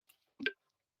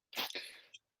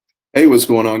Hey, what's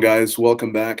going on, guys?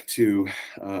 Welcome back to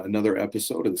another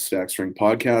episode of the Stack String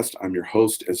Podcast. I'm your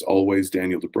host, as always,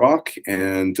 Daniel DeBrock,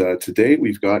 and today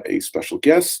we've got a special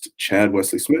guest, Chad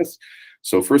Wesley Smith.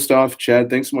 So, first off, Chad,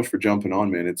 thanks so much for jumping on,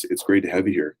 man. It's great to have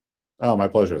you here. Oh, my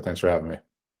pleasure. Thanks for having me.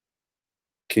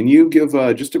 Can you give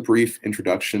just a brief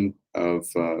introduction of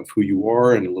who you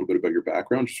are and a little bit about your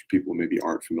background, just for people who maybe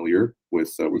aren't familiar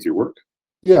with your work?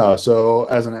 Yeah, so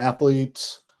as an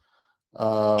athlete,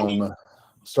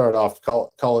 started off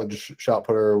college shot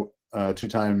putter,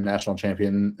 two-time national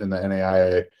champion in the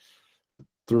NAIA.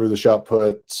 Threw the shot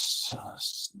put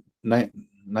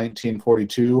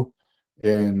 1942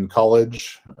 in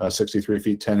college, 63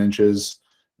 feet 10 inches,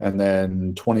 and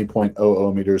then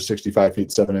 20.00 meters, 65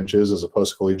 feet 7 inches as a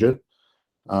post-collegiate.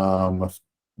 Um,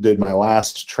 did my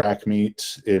last track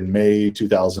meet in May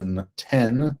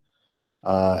 2010,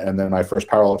 and then my first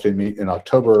powerlifting meet in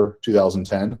October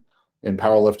 2010. In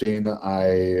powerlifting,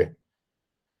 I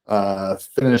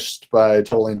finished by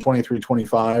totaling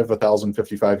 23.25,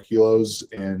 1,055 kilos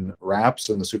in wraps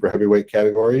in the super heavyweight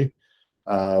category.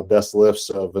 Best lifts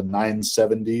of a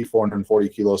 970, 440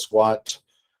 kilo squat,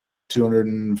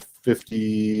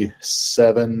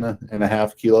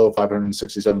 257.5 kilo,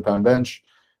 567 pound bench,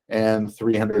 and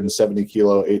 370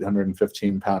 kilo,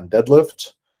 815 pound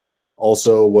deadlift.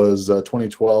 Also was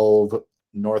 2012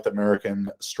 North American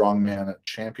Strongman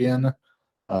Champion.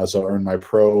 So earned my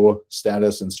pro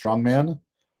status in strongman.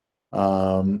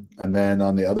 And then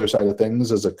on the other side of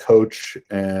things, as a coach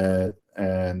and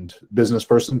business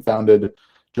person, founded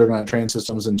Juggernaut Training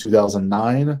Systems in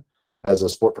 2009 as a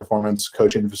sport performance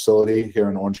coaching facility here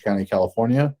in Orange County,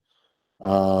 California.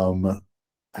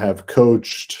 Have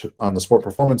coached on the sport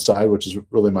performance side, which is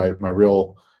really my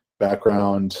real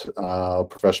background,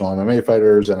 professional MMA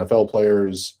fighters, NFL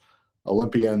players,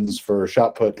 Olympians for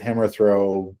shot put, hammer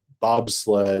throw,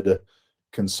 bobsled,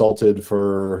 consulted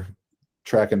for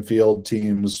track and field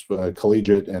teams,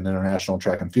 collegiate and international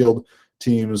track and field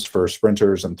teams for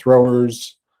sprinters and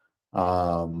throwers,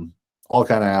 all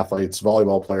kind of athletes,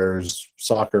 volleyball players,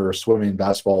 soccer, swimming,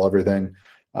 basketball, everything.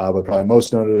 But probably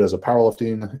most noted as a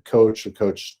powerlifting coach. I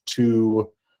coached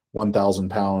two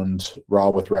 1,000-pound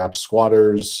raw with wrap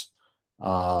squatters.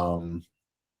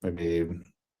 Maybe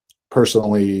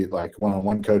personally, like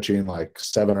one-on-one coaching, like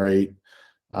 7 or 8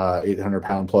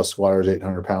 800-pound plus squatters,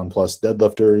 800-pound plus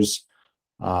deadlifters.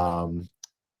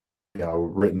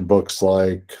 Written books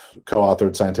like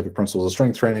co-authored Scientific Principles of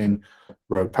Strength Training,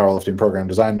 wrote Powerlifting Program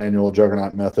Design Manual,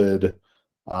 Juggernaut Method,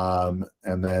 and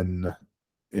then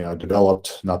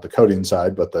developed not the coding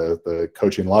side, but the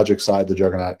coaching logic side, the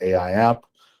Juggernaut AI app,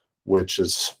 which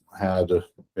has had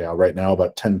right now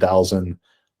about 10,000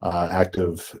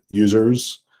 active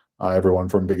users, everyone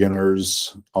from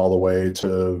beginners all the way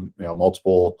to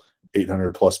multiple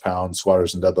 800 plus pound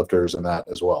squatters and deadlifters and that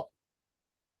as well.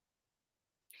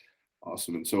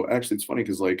 Awesome. And so actually it's funny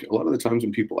because like a lot of the times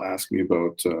when people ask me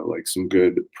about like some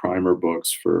good primer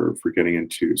books for getting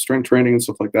into strength training and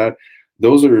stuff like that,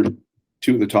 those are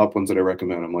two of the top ones that I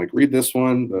recommend. I'm like, read this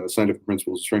one, the Scientific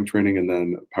Principles of Strength Training, and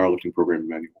then Powerlifting Program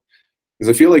Manual. Because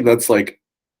I feel like that's like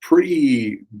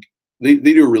pretty they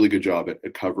do a really good job at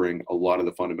covering a lot of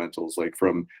the fundamentals, like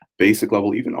from basic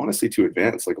level, even honestly to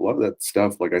advanced. Like a lot of that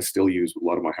stuff, like I still use with a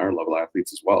lot of my higher level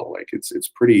athletes as well. Like it's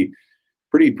pretty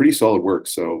solid work.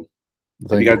 So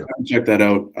if you Thank guys you. haven't checked that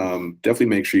out, definitely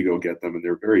make sure you go get them. And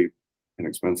they're very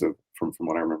inexpensive from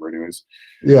what I remember, anyways.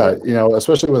 Yeah,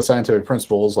 especially with scientific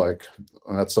principles, like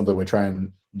that's something we try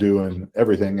and do in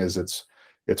everything. Is it's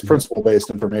principle based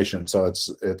information, so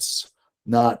it's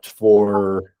not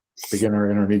for beginner,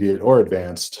 intermediate, or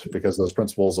advanced because those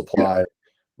principles Yeah. apply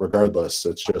regardless.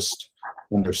 It's just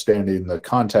understanding the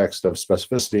context of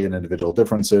specificity and individual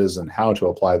differences and how to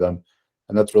apply them,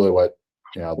 and that's really what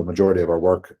the majority of our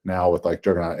work now with like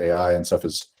Juggernaut AI and stuff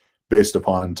is based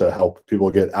upon, to help people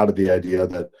get out of the idea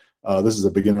that this is a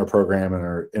beginner program and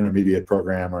an intermediate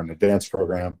program or an advanced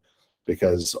program,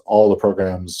 because all the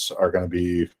programs are going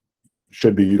to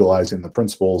should be utilizing the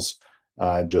principles.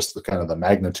 Just the kind of the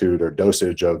magnitude or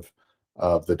dosage of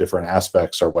the different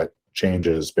aspects are what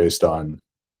changes based on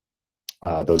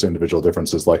those individual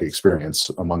differences, like experience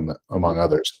among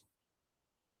others.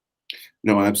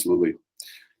 No, absolutely.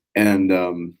 And I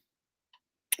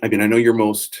mean, I know you're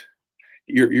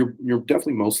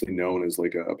definitely mostly known as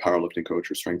like a powerlifting coach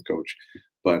or strength coach,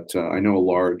 but I know a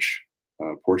large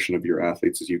portion of your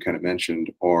athletes, as you kind of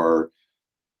mentioned, are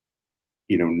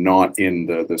not in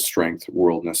the strength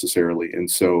world necessarily. And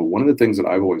so one of the things that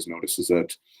I've always noticed is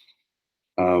that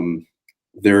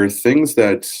there are things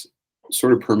that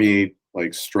sort of permeate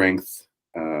like strength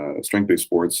based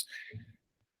sports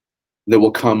that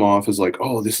will come off as like,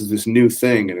 oh, this is this new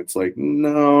thing. And it's like,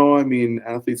 no, I mean,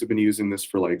 athletes have been using this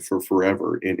for like for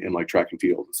forever in like track and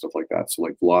field and stuff like that. So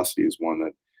like velocity is one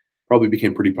that probably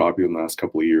became pretty popular in the last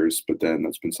couple of years, but then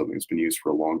that's been something that's been used for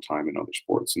a long time in other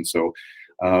sports. And so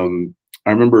I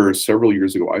remember several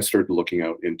years ago, I started looking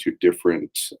out into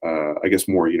different, I guess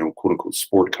more, quote unquote,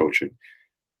 sport coaching.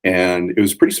 And it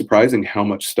was pretty surprising how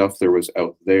much stuff there was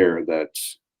out there that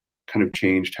kind of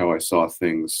changed how I saw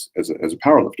things as a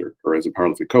powerlifter or as a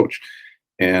powerlifting coach.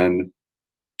 And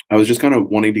I was just kind of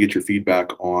wanting to get your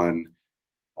feedback on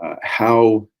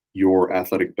how your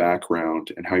athletic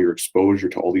background and how your exposure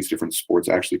to all these different sports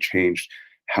actually changed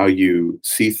how you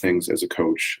see things as a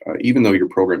coach. Even though you're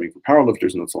programming for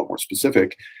powerlifters and that's a lot more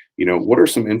specific, what are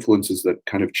some influences that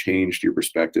kind of changed your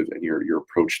perspective and your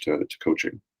approach to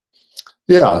coaching?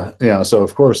 Yeah. So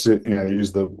of course, you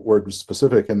use the word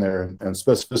specific in there, and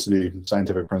specificity,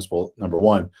 scientific principle number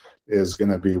one, is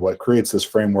going to be what creates this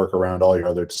framework around all your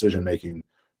other decision-making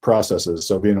processes.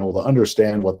 So being able to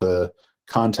understand what the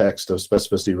context of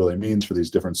specificity really means for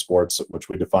these different sports, which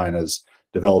we define as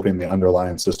developing the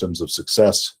underlying systems of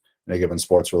success in a given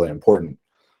sport, is really important.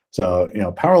 So,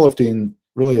 powerlifting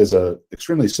really is a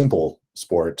extremely simple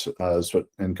sport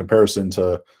in comparison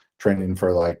to training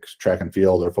for like track and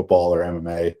field or football or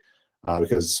MMA,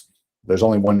 because there's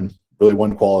only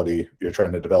one quality you're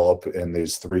trying to develop in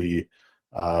these three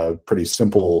pretty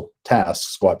simple tasks: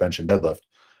 squat, bench, and deadlift.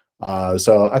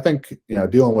 So I think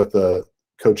dealing with the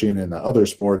coaching in the other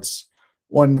sports,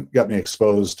 one, got me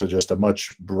exposed to just a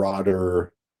much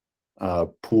broader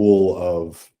pool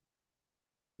of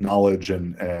knowledge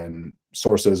and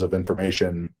sources of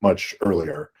information much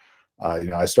earlier.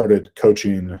 I started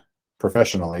coaching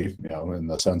professionally, in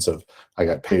the sense of I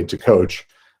got paid to coach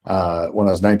when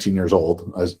I was 19 years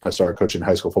old. I started coaching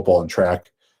high school football and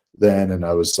track then, and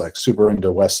I was like super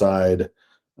into West Side,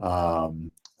 but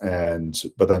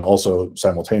then also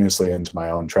simultaneously into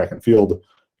my own track and field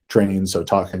training. So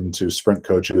talking to sprint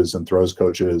coaches and throws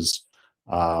coaches,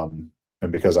 and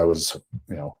because I was,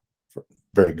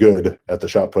 very good at the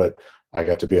shot put, I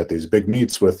got to be at these big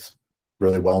meets with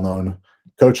really well-known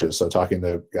coaches. So talking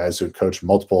to guys who coached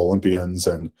multiple Olympians,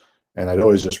 and I'd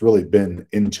always just really been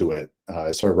into it.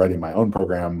 I started writing my own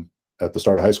program at the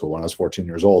start of high school when I was 14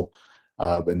 years old,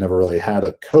 but never really had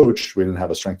a coach. We didn't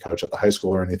have a strength coach at the high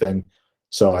school or anything.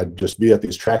 So I'd just be at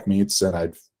these track meets and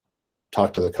I'd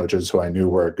talk to the coaches who I knew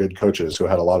were good coaches who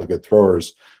had a lot of good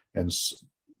throwers, and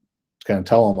kind of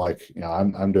tell them like,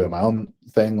 I'm doing my own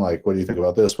thing. Like, what do you think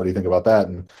about this? What do you think about that?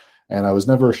 And I was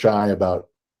never shy about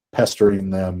pestering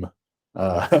them,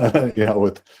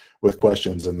 with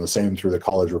questions. And the same through the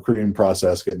college recruiting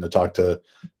process, getting to talk to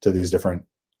these different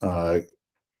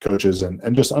coaches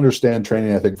and just understand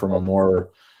training, I think, from a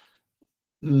more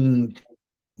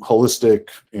holistic,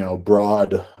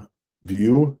 broad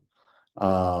view,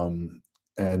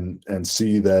 and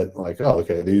see that like, oh,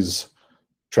 okay, these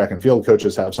track and field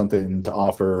coaches have something to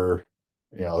offer,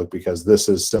 because this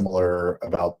is similar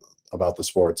about the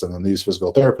sports, and then these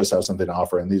physical therapists have something to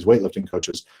offer, and these weightlifting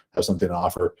coaches have something to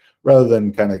offer, rather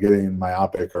than kind of getting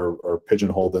myopic or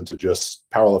pigeonholed into just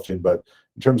powerlifting. But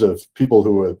in terms of people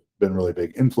who have been really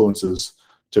big influences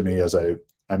to me, as I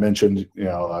mentioned,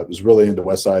 I was really into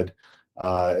West Side,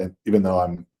 and even though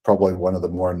I'm probably one of the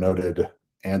more noted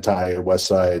anti-West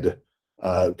Side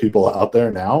people out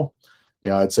there now,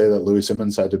 I'd say that Louis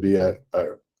Simmons had to be a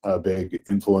big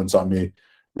influence on me.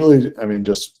 Really, I mean,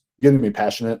 just getting me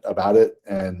passionate about it,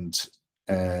 and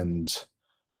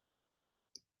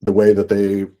the way that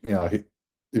they, even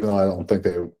though I don't think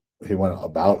he went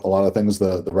about a lot of things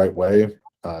the right way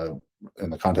in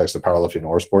the context of powerlifting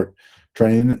or sport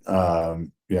training,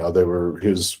 he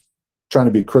was trying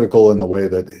to be critical in the way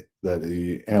that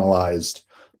he analyzed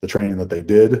the training that they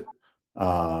did.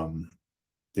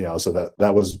 So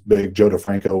that was big. Joe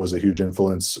DeFranco was a huge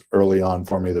influence early on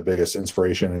for me, the biggest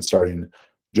inspiration in starting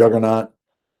Juggernaut.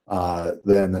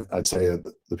 Then I'd say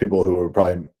the people who are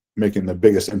probably making the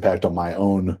biggest impact on my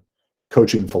own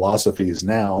coaching philosophies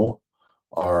now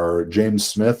are James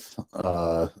Smith,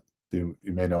 you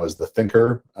may know as The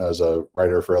Thinker, as a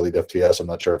writer for Elite FTS. I'm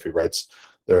not sure if he writes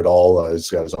there at all. He's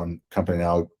got his own company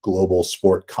now, Global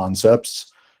Sport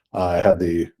Concepts. I had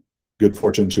the good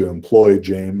fortune to employ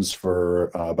James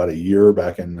for about a year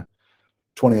back in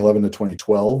 2011 to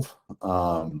 2012.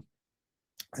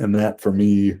 And that, for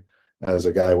me, as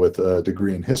a guy with a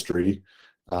degree in history,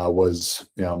 was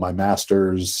my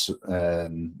master's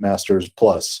and master's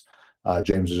plus.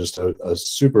 James is just a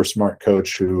super smart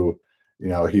coach who,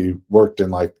 he worked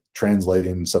in like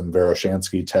translating some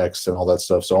Veroshansky texts and all that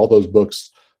stuff. So all those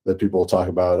books that people talk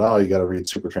about, oh, you got to read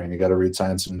Super Train, you got to read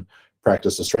Science and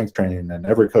practice of strength training, and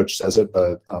every coach says it,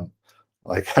 but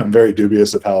like I'm very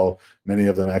dubious of how many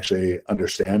of them actually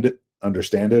understand it,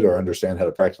 or understand how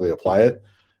to practically apply it.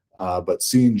 But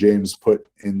seeing James put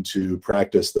into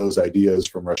practice those ideas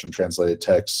from Russian translated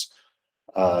texts,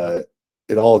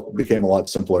 it all became a lot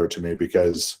simpler to me,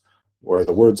 because where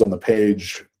the words on the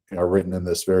page are written in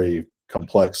this very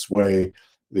complex way,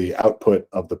 the output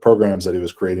of the programs that he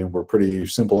was creating were pretty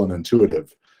simple and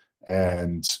intuitive.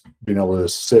 And being able to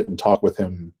sit and talk with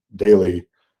him daily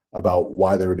about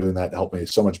why they were doing that helped me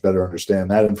so much better understand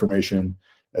that information,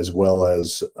 as well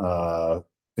as,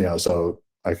 so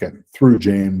I can, through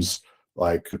James,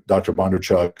 like Dr.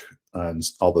 Bondarchuk and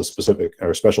all the specific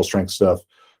or special strength stuff,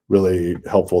 really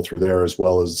helpful through there, as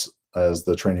well as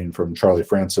the training from Charlie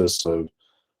Francis, a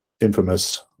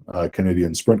infamous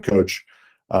Canadian sprint coach.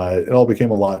 It all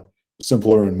became a lot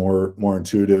simpler and more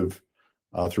intuitive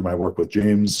through my work with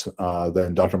James.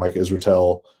 Then Dr. Mike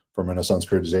Israetel from Renaissance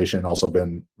Periodization also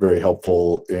been very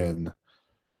helpful in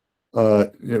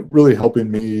really helping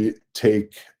me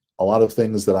take a lot of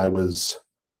things that I was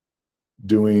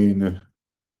doing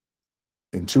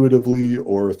intuitively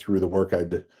or through the work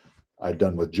I'd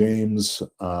done with James,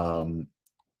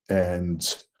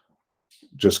 and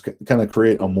just kind of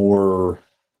create a more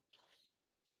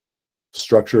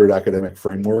structured academic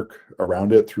framework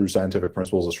around it through scientific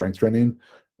principles of strength training.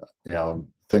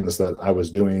 Things that I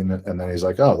was doing, and then he's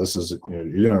like, "Oh, this is you're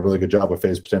doing a really good job with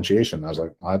phase potentiation." I was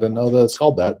like, "I didn't know that it's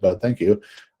called that, but thank you."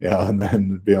 And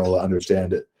then being able to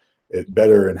understand it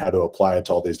better and how to apply it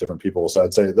to all these different people. So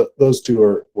I'd say those two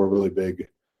were really big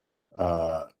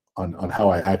on how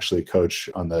I actually coach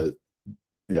on the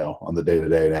day to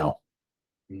day now.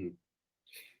 Mhm.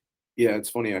 Yeah, it's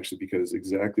funny actually, because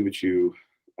exactly what you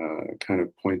kind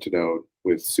of pointed out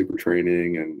with super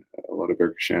training and a lot of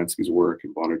Eric Shansky's work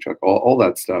and Bondarchuk, all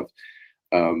that stuff.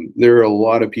 There are a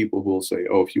lot of people who will say,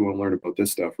 "Oh, if you want to learn about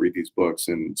this stuff, read these books."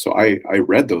 And so I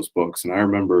read those books, and I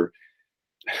remember,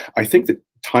 I think that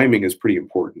timing is pretty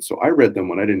important. So I read them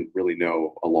when I didn't really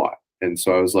know a lot, and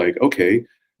so I was like, okay,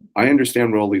 I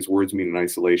understand what all these words mean in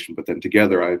isolation, but then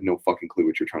together I have no fucking clue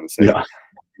what you're trying to say. Yeah.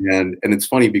 And it's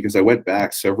funny because I went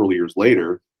back several years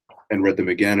later and read them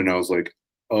again, and I was like,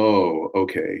 oh,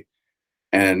 okay.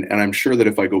 And I'm sure that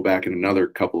if I go back in another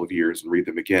couple of years and read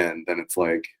them again, then it's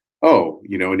like, oh,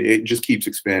 and it just keeps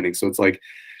expanding. So it's like,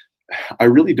 I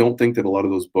really don't think that a lot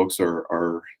of those books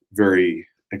are very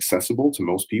accessible to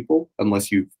most people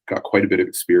unless you've got quite a bit of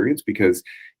experience, because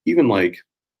even like,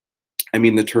 I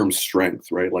mean, the term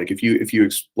strength, right? Like if you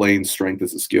explain strength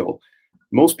as a skill,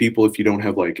 most people, if you don't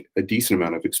have like a decent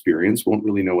amount of experience, won't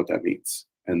really know what that means.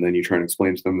 And then you try and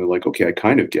explain to them, they're like, okay, I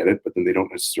kind of get it, but then they don't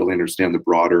necessarily understand the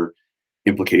broader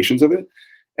implications of it.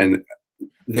 And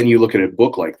then you look at a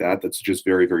book like that that's just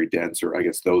very, very dense, or I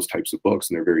guess those types of books,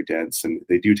 and they're very dense, and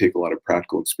they do take a lot of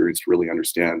practical experience to really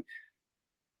understand,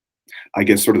 I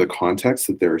guess, sort of the context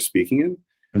that they're speaking in.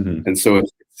 Mm-hmm. And so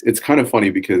it's kind of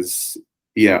funny because,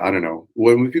 yeah, I don't know.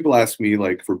 When people ask me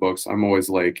like for books, I'm always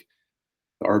like,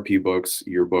 the RP books,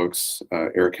 your books,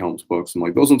 Eric Helms books, I'm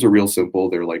like, those ones are real simple.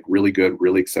 They're like really good,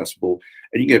 really accessible,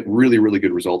 and you get really, really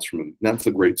good results from them. That's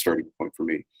a great starting point for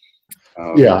me.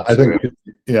 I think,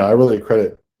 I really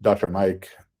credit Dr. Mike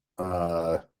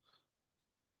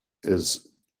is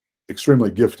extremely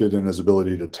gifted in his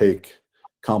ability to take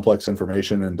complex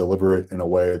information and deliver it in a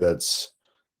way that's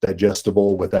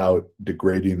digestible without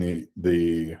degrading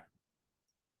the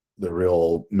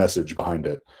real message behind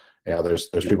it. There's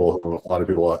people a lot of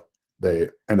people, they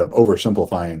end up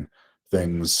oversimplifying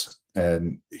things,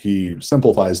 and he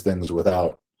simplifies things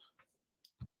without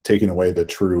taking away the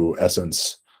true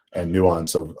essence and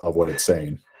nuance of what it's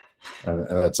saying. And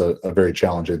that's a very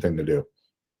challenging thing to do.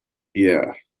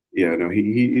 Yeah. No,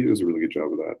 he does a really good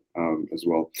job of that as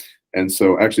well. And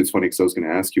so actually it's funny because I was going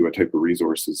to ask you what type of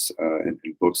resources and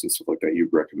books and stuff like that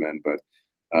you'd recommend, but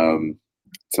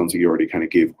sounds like you already kind of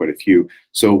gave quite a few.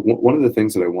 So one of the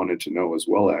things that I wanted to know as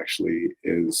well, actually,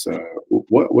 is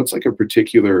what's like a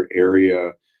particular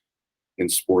area in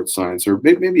sports science, or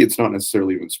maybe it's not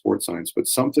necessarily even sports science, but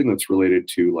something that's related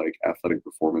to like athletic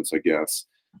performance, I guess,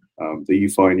 that you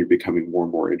find you're becoming more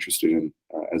and more interested in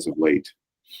as of late.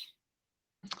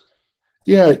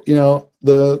 Yeah,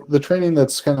 the training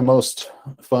that's kind of most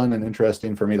fun and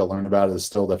interesting for me to learn about is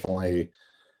still definitely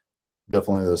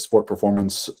the sport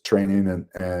performance training,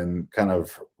 and kind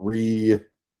of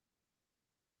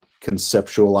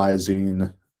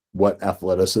reconceptualizing what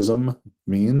athleticism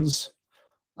means.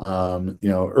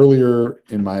 Earlier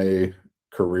in my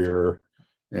career,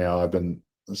 I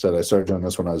started doing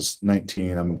this when I was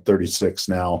 19. I'm 36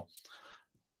 now.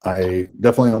 I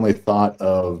definitely only thought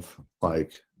of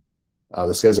like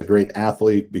This guy's a great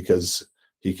athlete because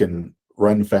he can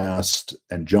run fast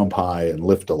and jump high and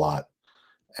lift a lot.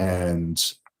 And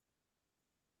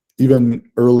even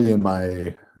early in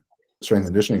my strength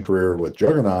and conditioning career with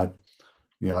Juggernaut,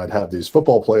 I'd have these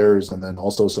football players and then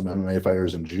also some MMA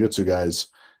fighters and jiu-jitsu guys.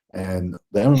 And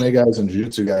the MMA guys and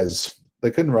jiu-jitsu guys, they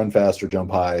couldn't run fast or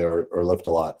jump high or lift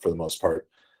a lot for the most part.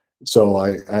 So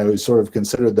I always sort of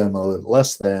considered them a little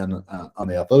less than on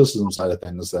the athleticism side of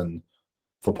things than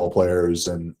football players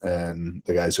and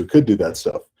the guys who could do that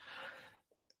stuff.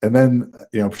 And then,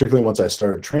 particularly once I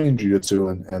started training jiu-jitsu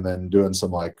and then doing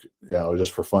some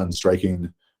just for fun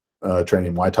striking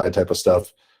training, Muay Thai type of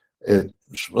stuff, it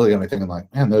really got me thinking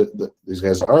like, man, these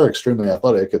guys are extremely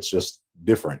athletic. It's just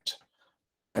different.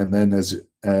 And then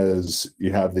as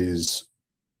you have these,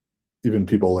 even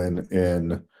people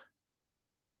in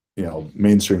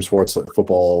mainstream sports like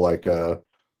football, even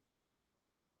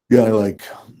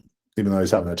though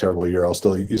he's having a terrible year, I'll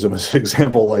still use him as an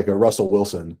example, like a Russell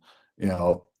Wilson,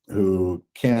 who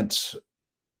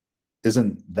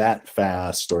isn't that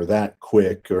fast or that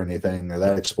quick or anything or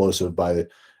that explosive by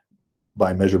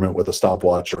measurement with a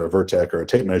stopwatch or a Vertec or a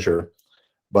tape measure,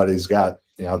 but he's got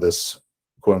this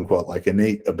quote unquote like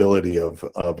innate ability of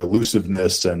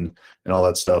elusiveness and all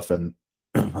that stuff, and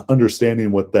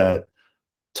understanding what that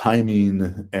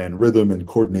timing and rhythm and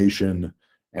coordination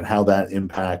and how that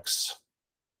impacts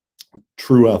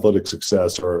true athletic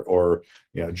success, or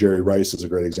Jerry Rice is a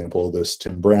great example of this,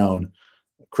 Tim Brown,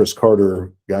 Chris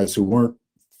Carter, guys who weren't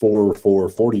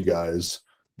 4.40 guys,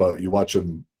 but you watch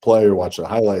them play or watch the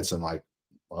highlights and like,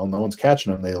 well, no one's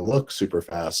catching them. They look super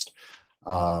fast,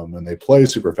 and they play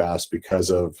super fast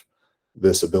because of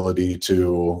this ability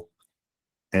to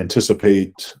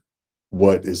anticipate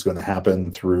what is going to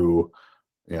happen through,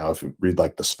 if you read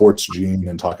like the Sports Gene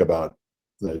and talk about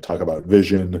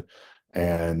vision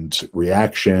and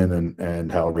reaction,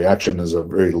 and how reaction is a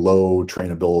very low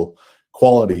trainable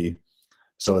quality.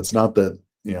 So it's not that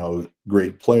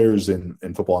great players in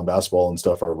football and basketball and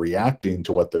stuff are reacting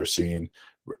to what they're seeing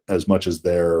as much as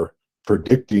they're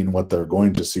predicting what they're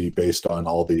going to see based on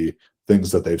all the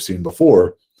things that they've seen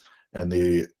before, and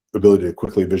the ability to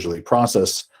quickly visually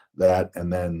process that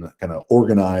and then kind of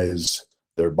organize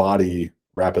their body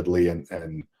rapidly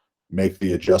and make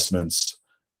the adjustments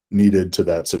needed to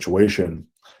that situation.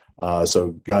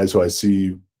 So guys who I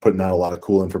see putting out a lot of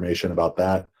cool information about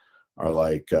that are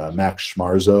like Max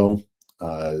Schmarzo,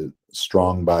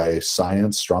 Stronger by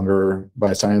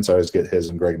Science. I always get his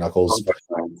and Greg Knuckles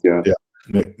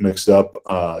mixed up.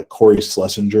 Corey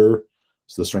Schlesinger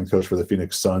is the strength coach for the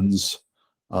Phoenix Suns.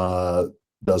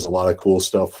 Does a lot of cool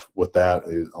stuff with that.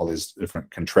 All these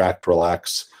different contract,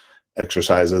 relax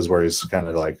exercises where he's kind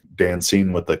of like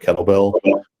dancing with the kettlebell.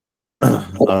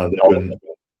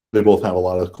 They both have a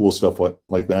lot of cool stuff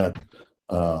like that.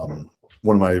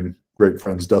 One of my great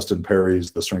friends, Dustin Perry,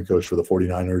 is the strength coach for the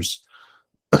 49ers.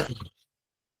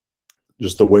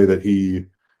 Just the way that he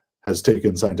has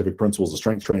taken scientific principles of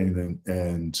strength training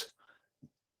and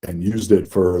used it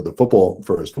for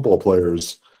his football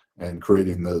players, and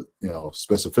creating the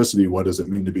specificity. What does it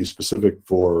mean to be specific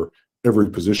for every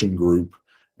position group,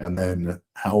 and then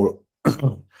how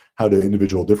do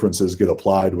individual differences get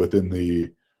applied within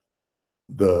the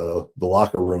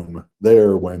locker room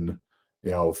there, when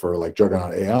for like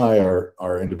Juggernaut AI,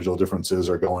 our individual differences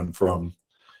are going from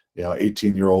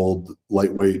 18-year-old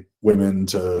lightweight women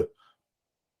to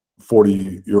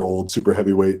 40-year-old super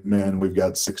heavyweight men. We've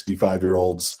got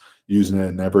 65-year-olds using it,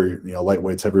 and every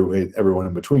lightweights, heavyweight, everyone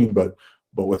in between. But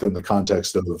within the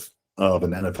context of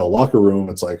an NFL locker room,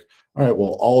 it's like, all right,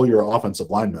 well, all your offensive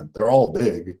linemen, they're all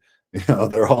big,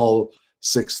 they're all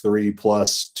 6'3"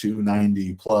 plus,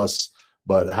 290 plus.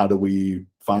 But how do we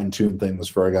fine tune things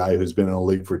for a guy who's been in the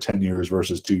league for 10 years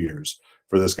versus 2 years?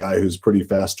 For this guy who's pretty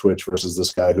fast twitch versus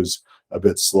this guy who's a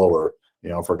bit slower,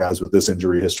 for guys with this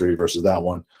injury history versus that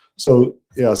one. So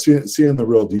yeah, seeing the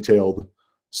real detailed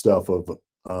stuff of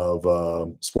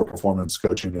sport performance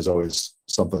coaching is always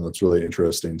something that's really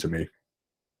interesting to me.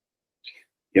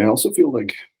 Yeah, I also feel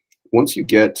like once you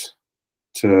get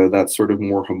to that sort of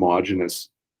more homogenous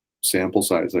sample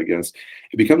size, I guess,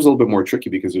 it becomes a little bit more tricky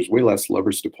because there's way less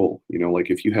levers to pull. Like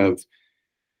if you have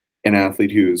an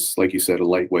athlete who's, like you said, a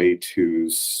lightweight,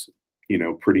 who's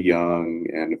pretty young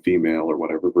and a female or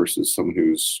whatever, versus someone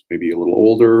who's maybe a little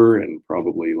older and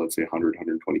probably, let's say, 100,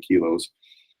 120 kilos,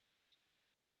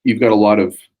 you've got a lot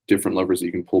of different levers that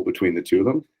you can pull between the two of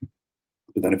them.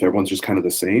 But then if everyone's just kind of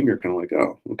the same, you're kind of like,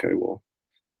 oh, okay, well,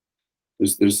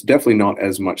 there's definitely not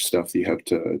as much stuff that you have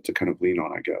to kind of lean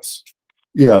on, I guess.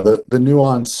 Yeah, the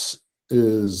nuance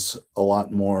is a lot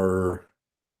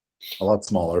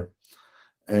smaller.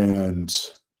 And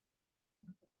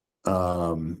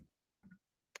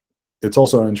it's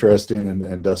also interesting,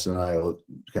 and Dustin and I will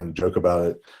kind of joke about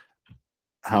it,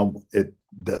 how it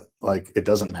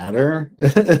doesn't matter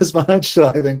as much. So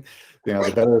I think,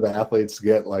 the better the athletes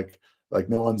get, like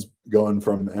no one's going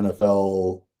from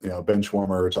NFL, bench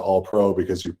warmer to all pro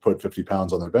because you put 50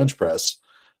 pounds on their bench press.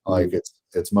 Like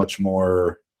it's much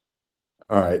more,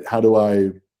 all right, how do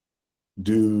I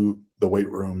do the weight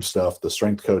room stuff, the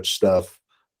strength coach stuff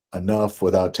enough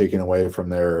without taking away from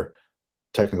their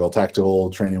technical tactical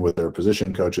training with their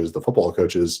position coaches, the football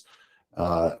coaches.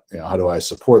 How do I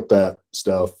support that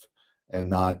stuff and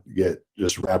not get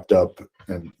just wrapped up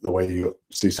in the way you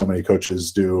see so many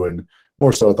coaches do, and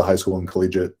more so at the high school and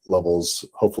collegiate levels,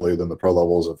 hopefully, than the pro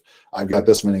levels of, I've got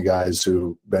this many guys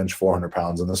who bench 400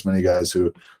 pounds and this many guys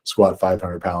who squat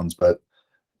 500 pounds. But,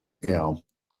 you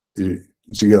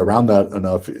get around that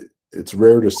enough, it's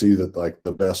rare to see that like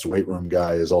the best weight room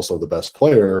guy is also the best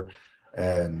player,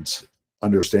 and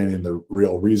understanding the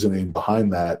real reasoning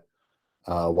behind that,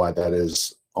 why that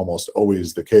is almost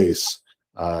always the case,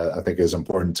 I think is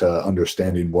important to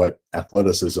understanding what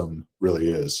athleticism really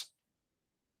is.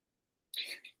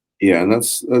 Yeah, and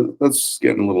that's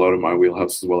getting a little out of my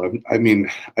wheelhouse as well.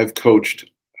 I've coached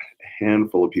a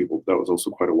handful of people. That was also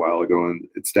quite a while ago, and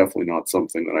it's definitely not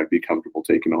something that I'd be comfortable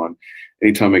taking on.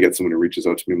 Anytime I get someone who reaches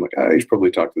out to me, I'm like, I should probably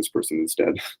talk to this person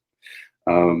instead.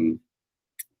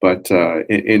 But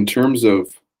in terms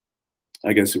of,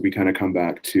 I guess if we kind of come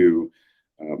back to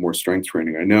more strength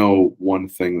training, I know one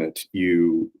thing that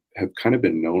you have kind of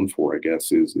been known for, I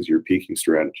guess, is your peaking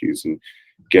strategies, and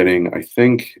getting, I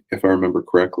think, if I remember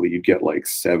correctly, you get like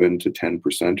 7 to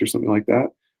 10% or something like that.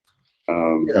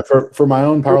 Yeah, for my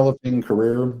own powerlifting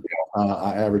career,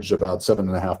 I averaged about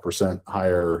 7.5%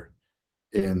 higher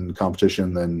in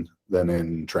competition than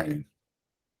in training.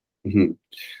 Mm-hmm.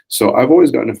 So I've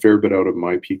always gotten a fair bit out of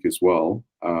my peak as well.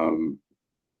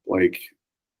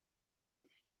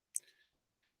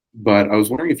 But I was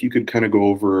wondering if you could kind of go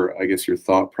over, I guess, your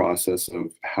thought process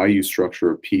of how you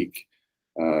structure a peak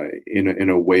in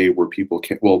a way where people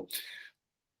can, well,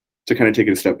 to kind of take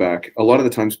it a step back, a lot of the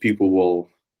times people will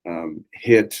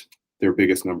hit their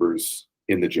biggest numbers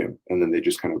in the gym, and then they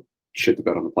just kind of shit the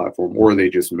bed on the platform, or they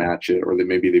just match it, or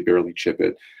they barely chip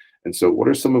it. And so what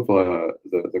are some of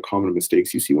the common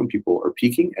mistakes you see when people are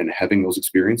peaking and having those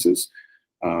experiences?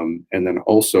 And then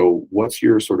also, what's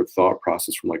your sort of thought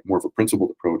process from like more of a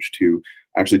principled approach to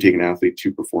actually take an athlete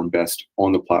to perform best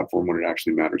on the platform when it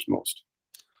actually matters most?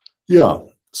 Yeah.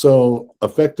 So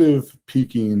effective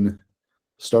peaking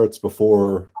starts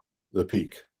before the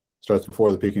peak, starts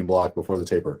before the peaking block, before the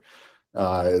taper.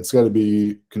 It's got to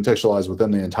be contextualized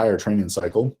within the entire training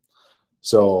cycle.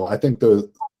 So I think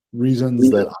the reasons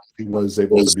that I was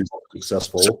able to be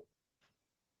successful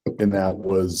in that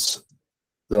was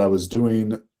that I was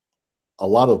doing a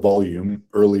lot of volume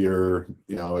earlier,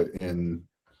 in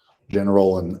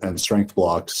general and strength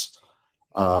blocks,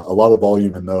 a lot of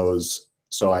volume in those.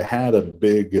 So I had a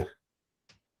big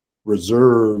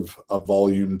reserve of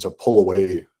volume to pull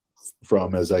away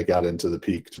from as I got into the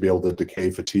peak, to be able to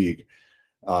decay fatigue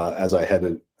as I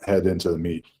head into the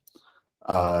meet.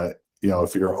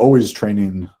 If you're always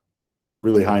training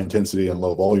really high intensity and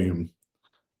low volume,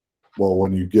 well,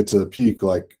 when you get to the peak,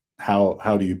 like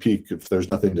how do you peak if there's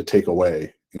nothing to take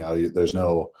away? There's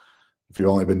no, if you've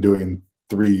only been doing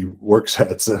 3 work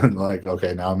sets and like,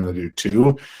 okay, now I'm going to do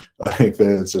 2, I think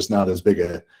that it's just not as big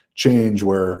a change.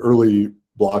 Where early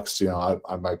blocks,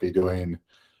 I might be doing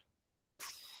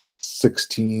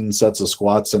 16 sets of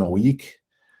squats in a week.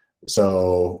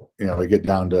 So, we get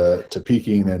down to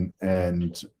peaking,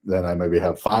 and then I maybe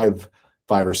have 5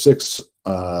 or 6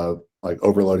 like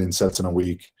overloading sets in a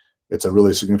week. It's a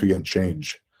really significant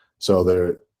change. So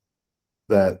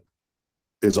that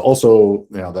is also,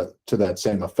 that to that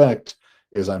same effect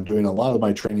is I'm doing a lot of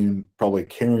my training probably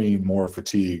carrying more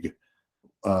fatigue.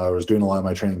 I was doing a lot of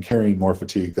my training carrying more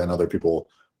fatigue than other people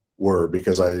were,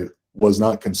 because I was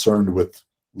not concerned with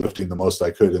lifting the most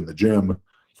I could in the gym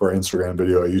for Instagram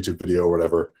video, a YouTube video, or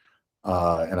whatever.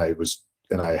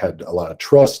 And I had a lot of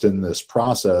trust in this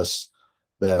process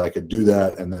that I could do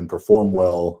that and then perform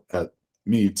well at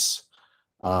meets.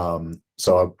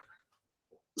 So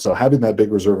having that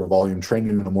big reserve of volume,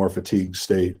 training in a more fatigued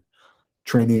state,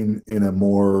 training in a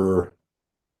more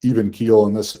even keel,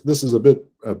 and this is a bit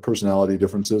of personality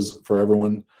differences for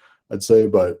everyone, I'd say,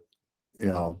 but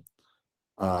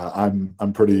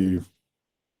I'm pretty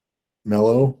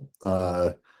mellow,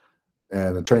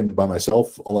 and I train by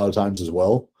myself a lot of times as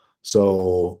well.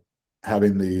 So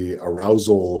having the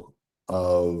arousal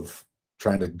of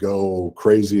trying to go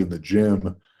crazy in the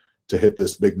gym to hit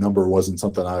this big number wasn't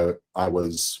something I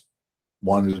was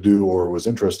wanted to do or was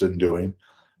interested in doing.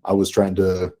 I was trying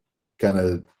to kind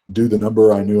of do the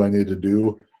number I knew I needed to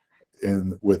do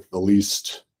in with the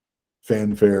least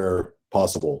fanfare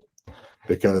possible,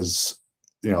 because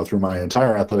through my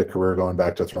entire athletic career, going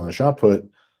back to throwing the shot put,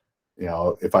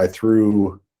 if I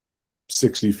threw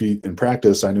 60 feet in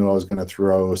practice, I knew I was going to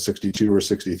throw 62 or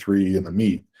 63 in the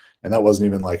meet, and that wasn't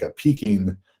even like a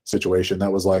peaking situation.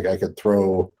 That was like I could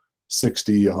throw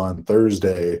 60 on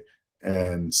Thursday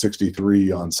and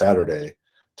 63 on Saturday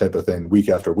type of thing, week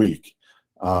after week.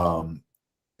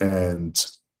 And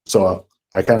so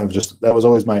I kind of that was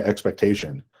always my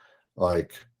expectation.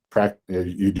 Like,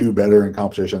 you do better in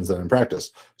competitions than in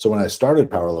practice. So when I started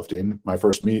powerlifting, my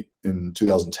first meet in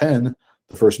 2010,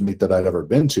 the first meet that I'd ever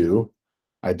been to,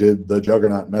 I did the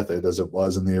Juggernaut method as it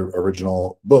was in the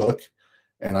original book.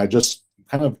 And I just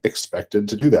kind of expected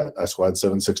to do that. I squatted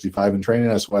 765 in training.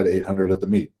 I squatted 800 at the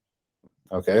meet.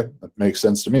 Okay, that makes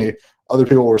sense to me. Other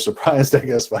people were surprised, I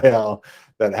guess, by how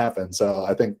that happened. So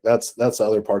I think that's the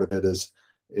other part of it is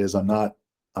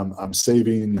I'm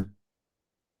saving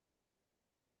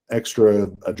extra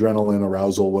adrenaline,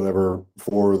 arousal, whatever,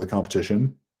 for the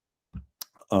competition.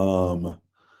 So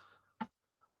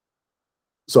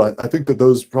I think that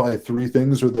those probably three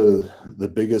things are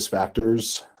the biggest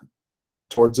factors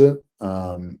towards it.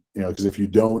 Because if you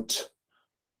don't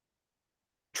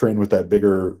train with that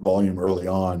bigger volume early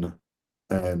on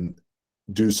and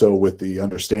do so with the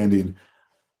understanding,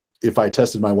 if I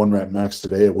tested my 1 rep max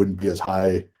today, it wouldn't be as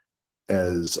high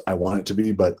as I want it to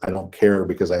be, but I don't care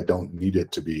because I don't need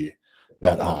it to be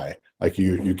that high. Like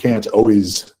you can't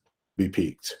always be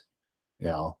peaked,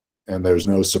 and there's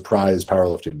no surprise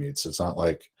powerlifting meets. It's not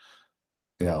like,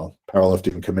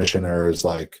 powerlifting commissioner is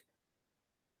like,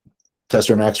 test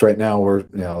your max right now, or,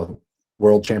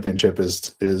 world championship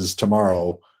is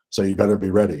tomorrow, so you better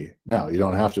be ready. No, you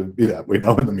don't have to be that. We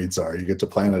know when the meets are. You get to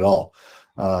plan it all.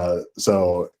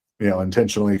 So,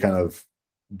 intentionally kind of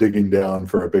digging down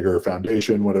for a bigger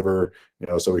foundation, whatever,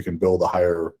 so we can build a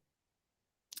higher,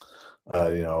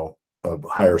 a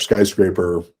higher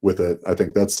skyscraper with it. I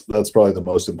think that's probably the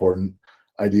most important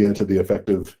idea to the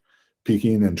effective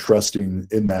peaking, and trusting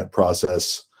in that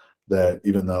process, that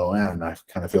even though, I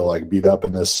kind of feel like beat up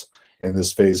in this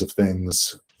phase of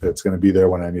things, it's going to be there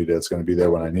when I need it. It's going to be there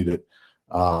when I need it.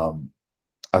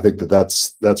 I think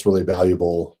that's really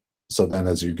valuable. So then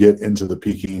as you get into the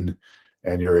peaking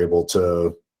and you're able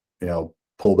to,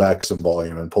 pull back some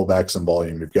volume,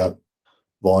 you've got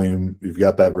volume, you've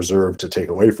got that reserve to take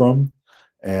away from.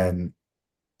 And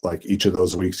like each of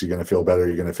those weeks, you're going to feel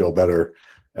better.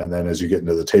 And then as you get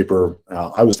into the taper,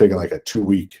 I was taking like a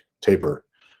 2-week taper,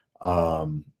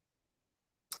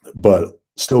 but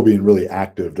still being really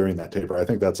active during that taper. I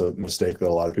think that's a mistake that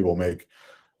a lot of people make.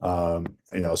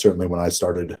 Certainly when I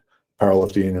started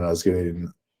powerlifting and I was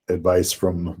getting advice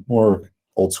from more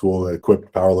old school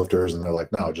equipped powerlifters, and they're like,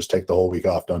 no, just take the whole week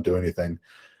off, don't do anything.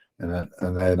 And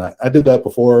then I did that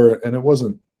before, and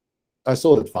I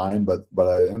still did fine, but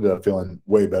I ended up feeling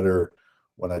way better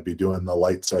when I'd be doing the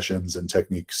light sessions and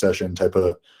technique session type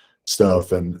of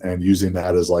stuff, and using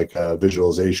that as like a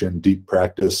visualization, deep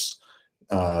practice,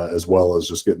 as well as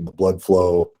just getting the blood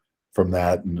flow from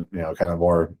that, and kind of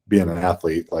more being an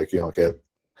athlete. Like, get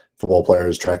football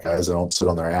players, track guys, they don't sit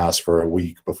on their ass for a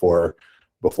week before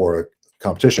a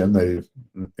competition. They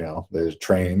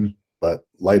train, but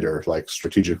lighter, like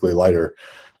strategically lighter.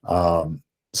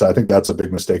 So I think that's a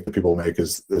big mistake that people make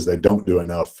is they don't do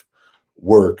enough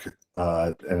work,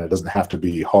 and it doesn't have to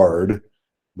be hard,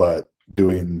 but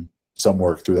doing some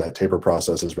work through that taper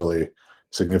process is really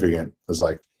significant. It's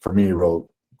like, for me,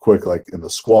 real quick, like in the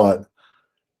squat,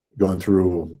 going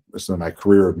through this is my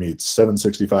career of meets: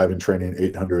 765 in training,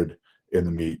 800 in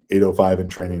the meet, 805 in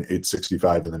training,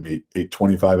 865 in the meet,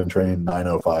 825 in training,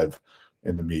 905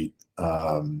 in the meet.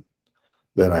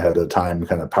 Then I had a time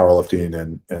kind of powerlifting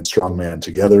and strongman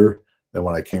together. Then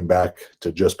when I came back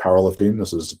to just powerlifting,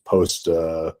 this is post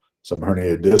some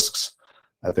herniated discs,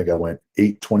 I think I went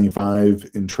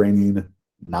 825 in training,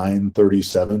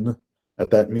 937 at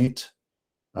that meet.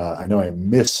 I know I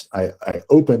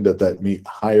opened at that meet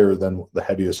higher than the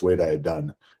heaviest weight I had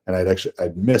done. And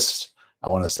I'd missed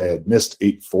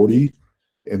 840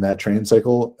 in that training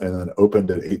cycle, and then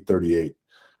opened at 838.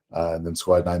 And then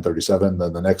squatted 937.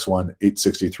 Then the next one,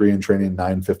 863 in training,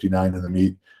 959 in the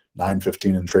meet,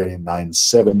 915 in training,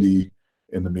 970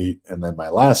 in the meet. And then my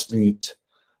last meet,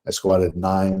 I squatted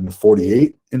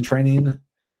 948 in training,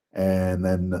 and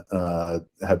then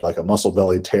had like a muscle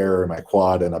belly tear in my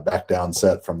quad and a back down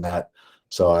set from that.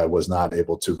 So I was not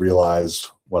able to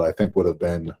realize what I think would have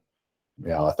been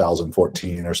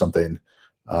 1,014 or something.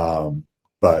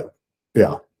 But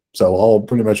yeah, so all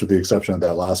pretty much with the exception of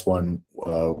that last one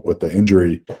with the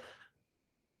injury,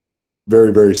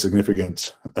 very, very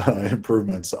significant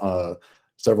improvements,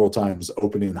 several times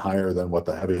opening higher than what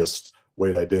the heaviest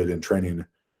weight I did in training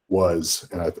was.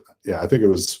 And I think it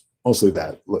was mostly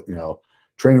that,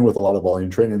 training with a lot of volume,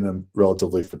 training in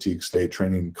relatively fatigued state,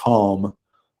 training calm,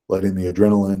 letting the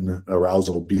adrenaline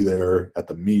arousal be there at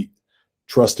the meet,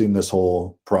 trusting this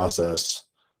whole process.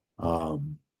 I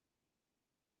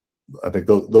think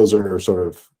those are sort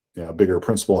of bigger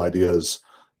principal ideas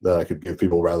that I could give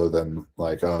people rather than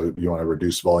like, oh, you want to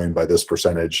reduce volume by this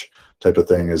percentage type of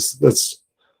thing. That's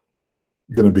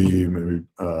going to be maybe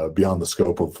beyond the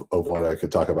scope of what I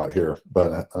could talk about here.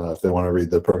 But if they want to read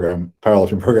the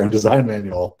powerlifting program design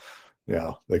manual,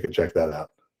 they could check that out.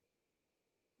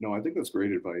 No, I think that's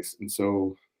great advice. And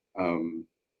so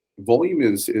volume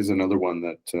is another one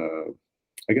that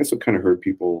I guess I've kind of heard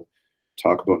people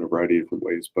talk about in a variety of different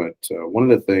ways. But one of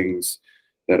the things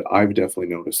that I've definitely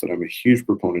noticed that I'm a huge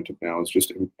proponent of now is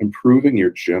just improving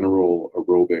your general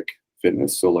aerobic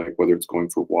fitness. So like whether it's going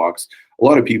for walks, a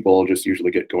lot of people just usually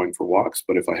get going for walks.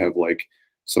 But if I have like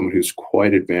someone who's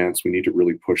quite advanced, we need to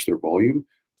really push their volume,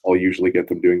 I'll usually get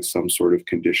them doing some sort of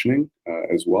conditioning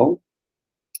as well.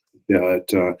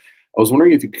 That I was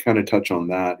wondering if you could kind of touch on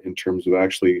that in terms of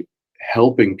actually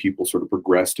helping people sort of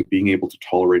progress to being able to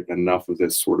tolerate enough of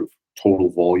this sort of total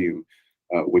volume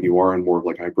when you are in more of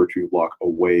like hypertrophy block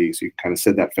away. So you kind of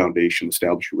set that foundation,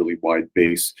 establish a really wide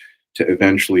base to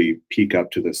eventually peak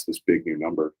up to this big new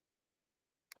number.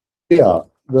 Yeah,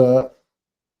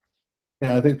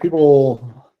 I think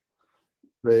people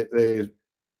they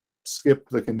skip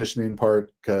the conditioning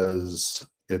part because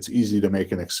it's easy to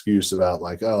make an excuse about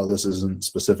like, oh, this isn't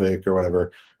specific or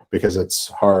whatever, because it's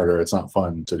hard or it's not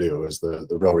fun to do is the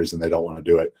real reason they don't want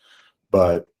to do it.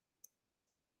 But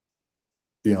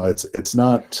it's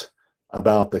not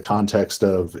about the context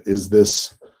of, is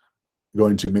this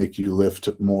going to make you lift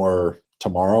more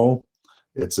tomorrow?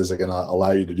 Is it going to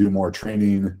allow you to do more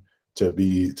training,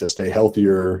 to stay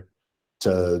healthier,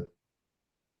 to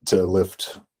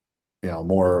lift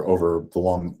more over the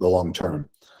long term.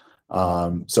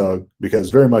 So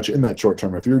because very much in that short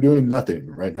term, if you're doing nothing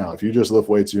right now, if you just lift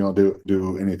weights, you don't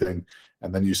do anything,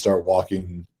 and then you start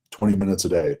walking 20 minutes a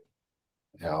day,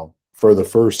 for the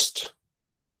first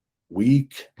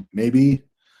week, maybe,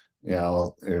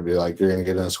 it'd be like, you're going to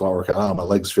get in a squat workout, oh, my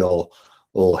legs feel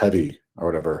a little heavy or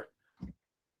whatever.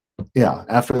 Yeah.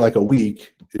 After like a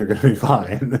week, you're going to be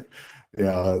fine.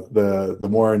 The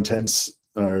more intense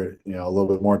or, a little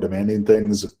bit more demanding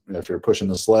things, if you're pushing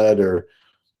the sled or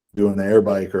doing the air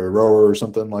bike or a rower or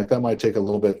something like that, might take a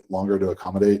little bit longer to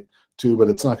accommodate to, but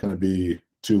it's not going to be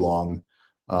too long.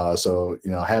 So,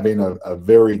 having a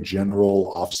very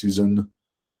general off-season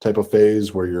type of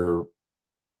phase where you're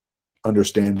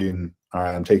understanding, all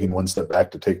right, I'm taking one step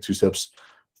back to take two steps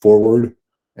forward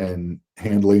and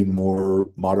handling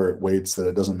more moderate weights, that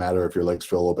it doesn't matter if your legs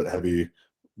feel a little bit heavy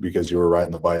because you were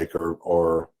riding the bike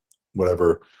or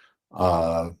whatever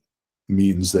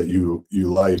means that you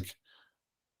like.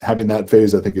 Having that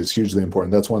phase, I think, is hugely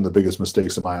important. That's one of the biggest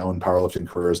mistakes of my own powerlifting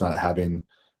career, is not having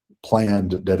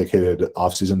planned, dedicated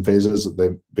off-season phases. They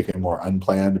became more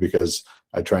unplanned because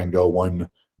I try and go one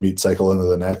meet cycle into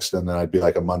the next, and then I'd be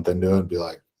like a month into it and be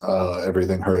like,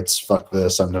 everything hurts, fuck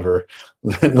this, I'm never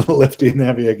lifting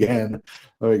heavy again.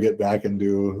 Let me get back and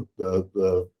do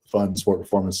the fun sport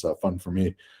performance stuff, fun for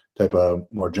me type of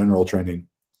more general training.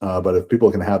 But if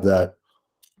people can have that,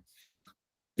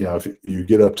 if you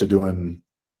get up to doing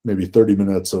maybe 30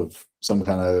 minutes of some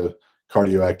kind of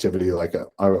cardio activity, like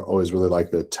I always really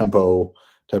like the tempo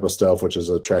type of stuff, which is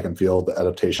a track and field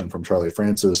adaptation from Charlie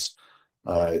Francis.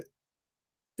 But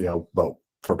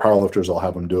for powerlifters, I'll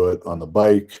have them do it on the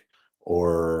bike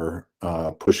or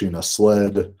pushing a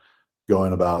sled,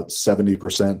 going about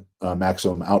 70%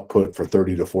 maximum output for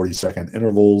 30 to 40 second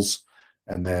intervals,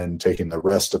 and then taking the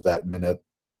rest of that minute,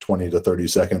 20 to 30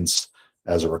 seconds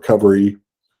as a recovery,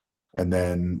 and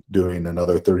then doing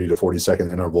another 30 to 40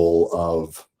 second interval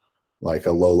of like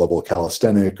a low level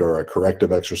calisthenic or a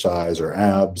corrective exercise or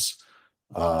abs.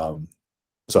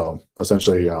 So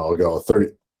essentially, I'll go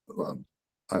 30.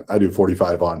 I do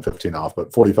 45 on, 15 off,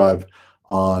 but 45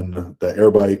 on the air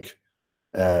bike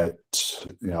at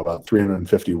about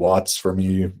 350 watts for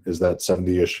me is that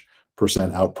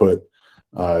 70-ish% output.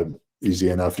 Easy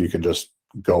enough. You can just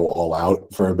go all out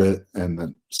for a bit and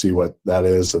then see what that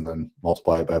is, and then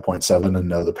multiply it by 0.7 and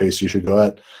know the pace you should go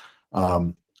at.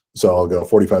 So I'll go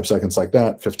 45 seconds like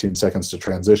that, 15 seconds to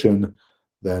transition,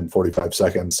 then 45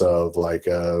 seconds of like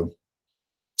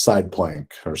side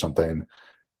plank or something,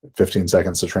 15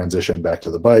 seconds to transition back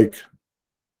to the bike,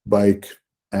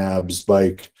 abs,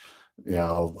 bike,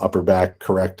 upper back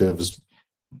correctives,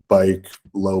 bike,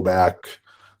 low back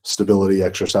stability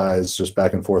exercise, just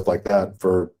back and forth like that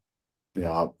for,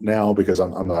 now because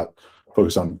I'm not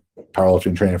focused on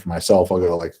powerlifting training for myself, I'll go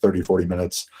to like 30, 40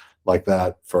 minutes like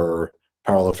that. For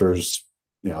powerlifters,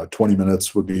 20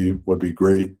 minutes would be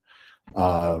great.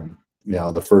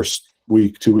 The first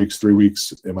week, 2 weeks, 3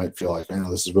 weeks, it might feel like, man,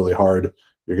 this is really hard.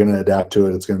 You're going to adapt to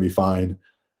it. It's going to be fine.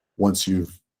 Once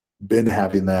you've been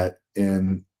having that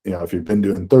in, if you've been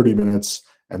doing 30 minutes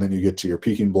and then you get to your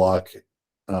peaking block,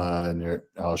 and you're,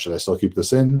 oh, should I still keep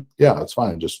this in? Yeah, it's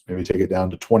fine. Just maybe take it down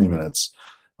to 20 minutes.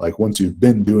 Like once you've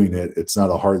been doing it, it's not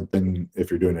a hard thing if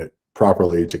you're doing it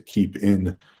properly to keep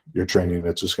in your training.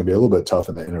 It's just going to be a little bit tough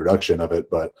in the introduction of it.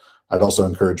 But I'd also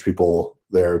encourage people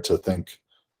there to think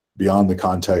beyond the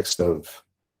context of,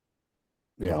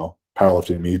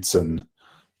 powerlifting meets and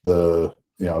the,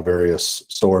 various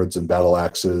swords and battle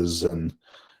axes and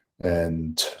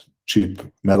cheap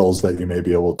medals that you may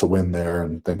be able to win there,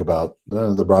 and think about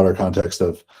the broader context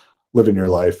of living your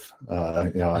life.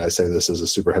 I say this as a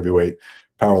super heavyweight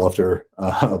powerlifter,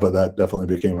 but that definitely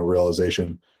became a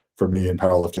realization for me in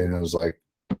powerlifting. It was like,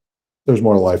 there's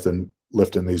more to life than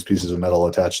lifting these pieces of metal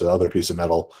attached to the other piece of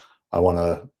metal. I want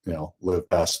to, live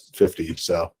past 50.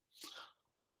 So.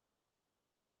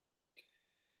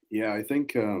 Yeah, I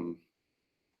think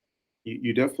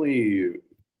you definitely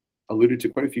alluded to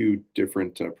quite a few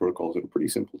different protocols that are pretty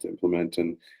simple to implement.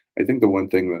 And I think the one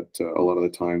thing that a lot of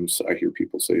the times I hear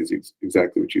people say is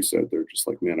exactly what you said. They're just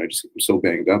like, man, I'm so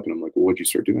banged up. And I'm like, well, what'd you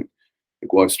start doing?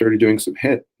 Like, well, I started doing some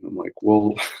HIIT. And I'm like,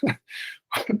 well,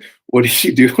 what are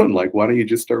you doing? Like, why don't you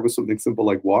just start with something simple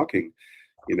like walking,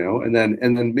 and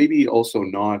then maybe also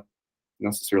not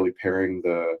necessarily pairing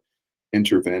the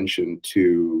intervention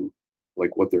to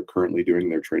like what they're currently doing in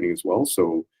their training as well.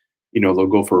 So, they'll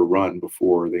go for a run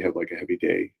before they have like a heavy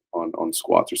day on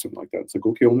squats or something like that. It's like,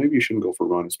 okay, well, maybe you shouldn't go for a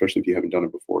run, especially if you haven't done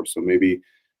it before. So maybe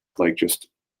like just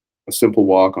a simple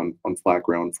walk on flat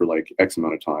ground for like X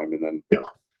amount of time, and then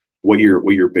what your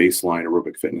baseline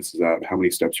aerobic fitness is at, how many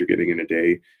steps you're getting in a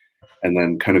day, and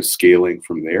then kind of scaling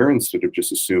from there instead of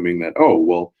just assuming that, oh,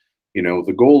 well,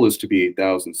 the goal is to be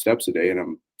 8,000 steps a day,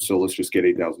 and so let's just get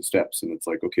 8,000 steps. And it's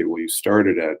like, okay, well, you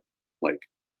started at like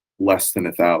less than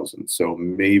 1,000. So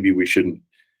maybe we shouldn't,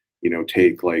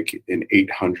 take like an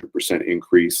 800%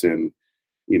 increase in,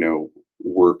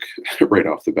 work right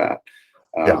off the bat.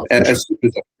 As stupid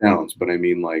as that sounds, but I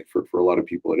mean, like for a lot of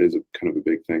people, it is a kind of a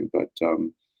big thing. But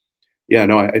yeah,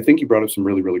 no, I think you brought up some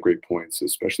really, really great points,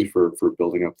 especially for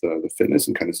building up the fitness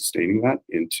and kind of sustaining that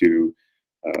into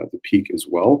the peak as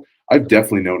well. I've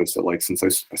definitely noticed that, like, since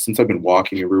I've been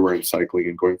walking everywhere and cycling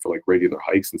and going for like regular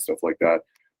hikes and stuff like that,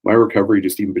 my recovery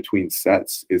just even between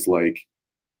sets is like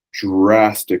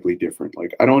drastically different.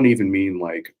 Like, I don't even mean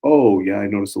like, oh yeah, I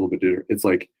noticed a little bit different. It's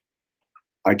like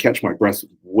I catch my breath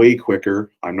way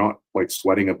quicker. I'm not like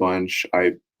sweating a bunch.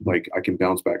 I can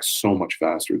bounce back so much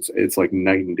faster. It's like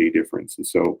night and day difference. And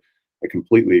so I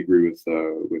completely agree with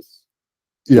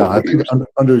yeah, I think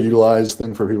underutilized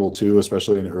thing for people too,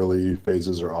 especially in early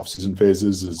phases or off-season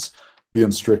phases, is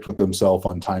being strict with themselves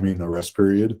on timing the rest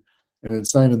period. And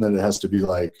it's not even that it has to be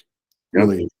like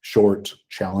really short,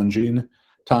 challenging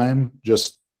time.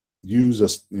 Just use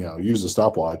a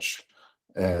stopwatch,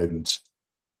 and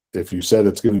if you said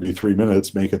it's going to be 3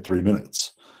 minutes, make it 3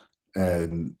 minutes,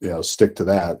 and stick to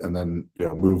that, and then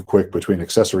move quick between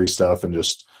accessory stuff and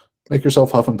just make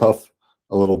yourself huff and puff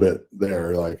a little bit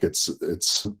there. Like it's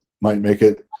might make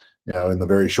it in the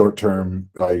very short term,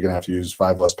 you're gonna have to use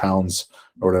 5 less pounds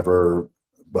or whatever,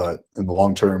 but in the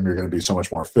long term you're going to be so much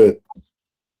more fit.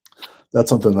 That's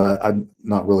something that I've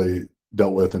not really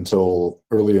dealt with until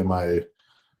early in my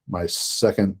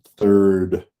second,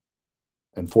 third,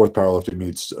 and fourth powerlifting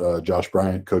meets. Josh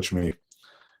Bryant coached me,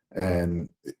 and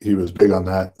he was big on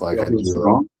that. Like,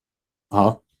 Strong?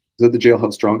 Huh? Is that the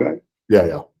Jailhouse Strong guy?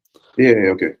 Yeah.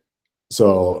 Okay.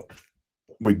 So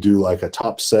we do like a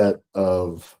top set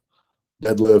of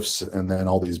deadlifts and then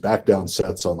all these back down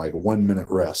sets on like 1 minute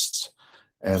rests.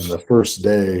 And the first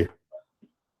day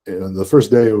it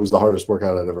was the hardest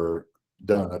workout I'd ever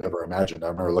done, I'd ever imagined. I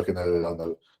remember looking at it on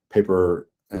the paper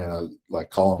and like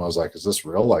column, I was like, is this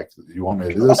real? Like, you want me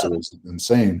to do this? It was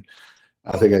insane.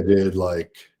 I think I did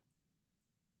like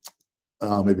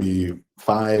maybe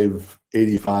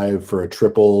 585 for a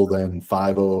triple, then 50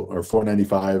 or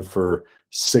 495 for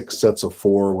 6 sets of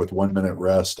 4 with 1 minute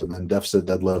rest, and then deficit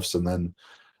deadlifts, and then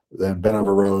bent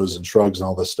over rows and shrugs and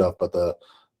all this stuff. But the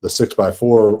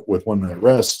 6x4 with 1 minute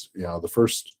rest, the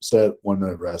first set 1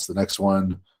 minute rest, the next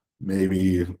one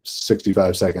maybe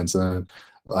 65 seconds. And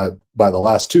then by the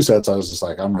last 2 sets, I was just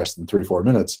like, I'm resting 3-4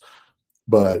 minutes.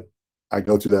 But I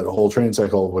go through that whole training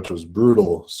cycle, which was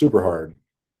brutal, super hard,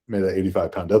 made an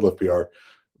 85-pound deadlift PR,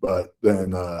 but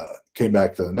then came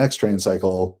back to the next training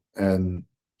cycle and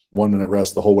 1 minute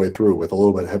rest the whole way through with a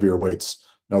little bit heavier weights,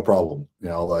 no problem.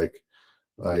 Yeah,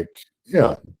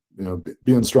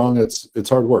 being strong, it's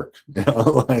hard work. You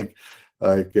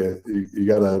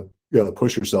gotta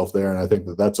push yourself there, and I think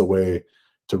that that's a way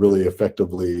to really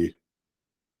effectively,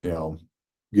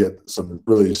 get some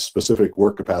really specific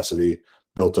work capacity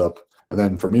built up. And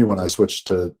then for me, when I switched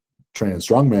to training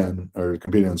strongman or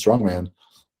competing in strongman,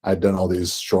 I'd done all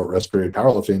these short rest period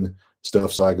powerlifting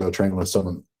stuff. So I go train with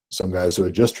some guys who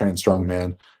had just trained strongman,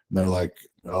 and they're like,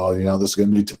 "Oh, this is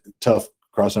going to be tough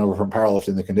crossing over from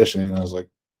powerlifting to conditioning." And I was like,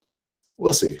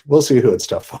 "We'll see who it's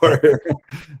tough for."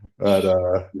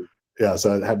 But yeah,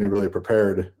 so it had me really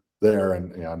prepared there,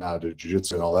 and now I do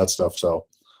jiu-jitsu and all that stuff. So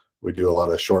we do a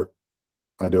lot of short.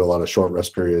 I do a lot of short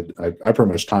rest period. I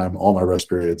pretty much time all my rest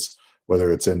periods,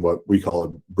 whether it's in what we call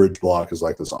a bridge block, is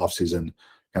like this off-season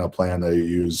kind of plan that you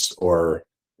use, or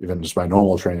even just my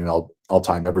normal training. I'll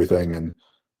time everything, and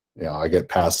I get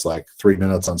past like 3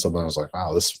 minutes on something. I was like,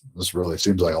 wow, this really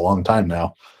seems like a long time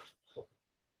now.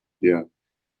 Yeah,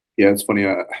 it's funny.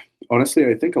 Honestly,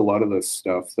 I think a lot of the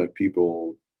stuff that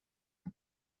people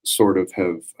sort of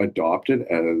have adopted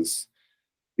as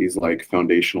these like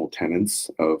foundational tenets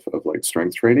of like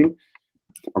strength training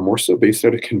are more so based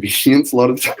out of convenience a lot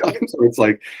of the times, where it's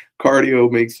like cardio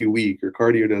makes you weak, or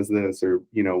cardio does this, or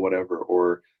whatever,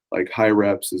 or like high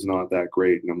reps is not that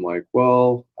great. And I'm like,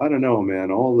 well, I don't know,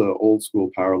 man. All the old school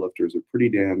powerlifters are pretty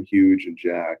damn huge and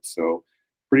jacked, so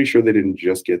pretty sure they didn't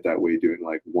just get that way doing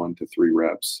like 1 to 3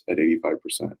 reps at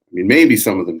 85%. I mean, maybe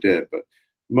some of them did, but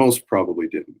most probably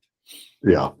didn't.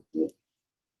 Yeah.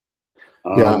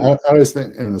 I always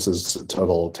think, and this is a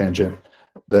total tangent,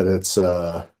 that it's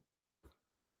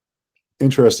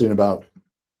interesting about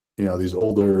these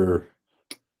older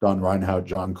Don Reinhardt,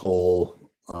 John Cole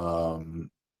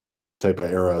type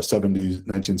of era,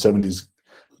 1970s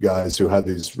guys who had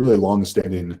these really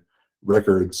long-standing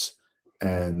records,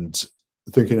 and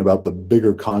thinking about the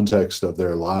bigger context of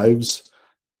their lives,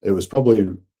 it was probably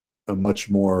a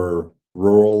much more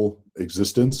rural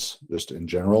existence. Just in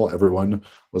general, everyone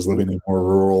was living a more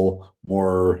rural,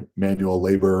 more manual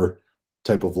labor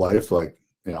type of life. Like,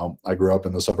 I grew up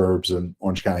in the suburbs in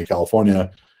Orange County,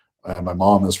 California. My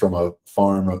mom is from a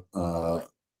farm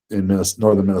in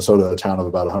northern Minnesota, a town of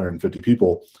about 150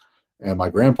 people. And my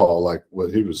grandpa,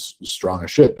 he was strong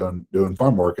as shit doing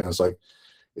farm work. And it's like,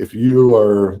 if you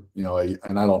are,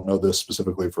 and I don't know this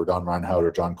specifically for Don Reinhardt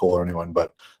or John Cole or anyone,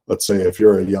 but let's say if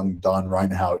you're a young Don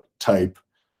Reinhardt type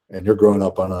and you're growing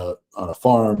up on a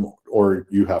farm, or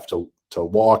you have to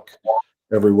walk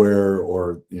everywhere,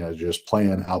 or just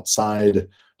playing outside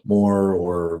more,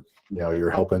 or you're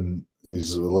helping,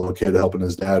 he's a little kid helping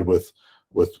his dad with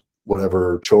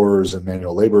whatever chores and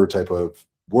manual labor type of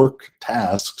work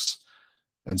tasks,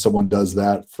 and someone does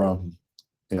that from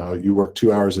you work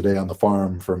 2 hours a day on the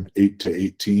farm from 8 to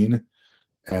 18,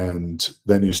 and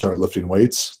then you start lifting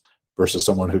weights, versus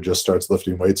someone who just starts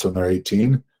lifting weights when they're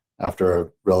 18 after a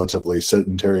relatively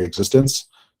sedentary existence.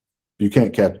 You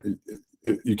can't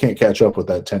catch up with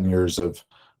that 10 years of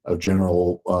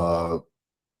general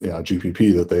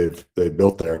GPP that they've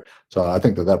built there. So I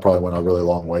think that probably went a really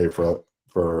long way for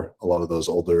a lot of those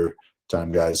older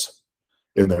time guys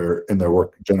in their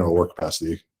general work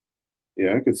capacity.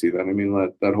 Yeah, I could see that. I mean,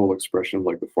 that whole expression of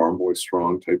like the farm boy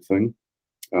strong type thing.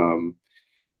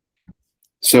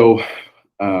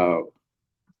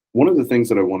 One of the things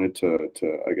that I wanted to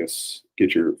I guess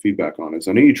get your feedback on is,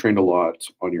 I know you trained a lot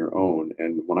on your own,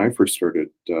 and when I first started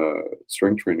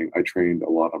strength training, I trained a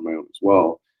lot on my own as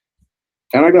well,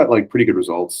 and I got like pretty good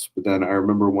results. But then I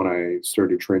remember when I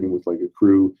started training with like a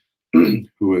crew who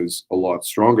was a lot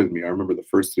stronger than me. I remember the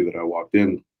first day that I walked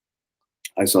in,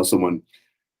 I saw someone.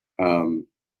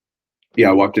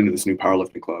 I walked into this new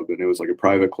powerlifting club, and it was like a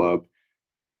private club.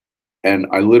 And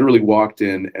I literally walked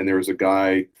in, and there was a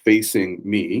guy facing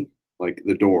me, like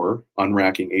the door,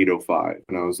 unracking 805.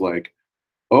 And I was like,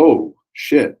 oh,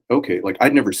 shit. Okay. Like,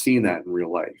 I'd never seen that in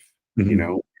real life,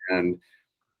 and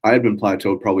I had been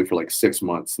plateaued probably for like 6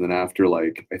 months. And then after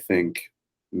like, I think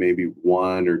maybe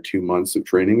 1 or 2 months of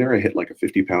training there, I hit like a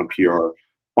 50-pound PR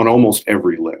on almost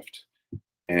every lift.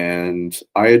 And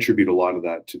I attribute a lot of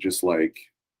that to just like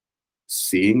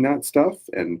seeing that stuff.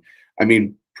 And I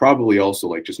mean, probably also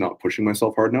like just not pushing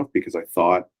myself hard enough, because I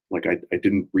thought like I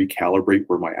didn't recalibrate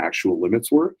where my actual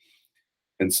limits were.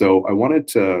 And so I wanted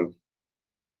to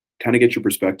kind of get your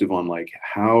perspective on like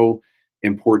how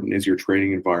important is your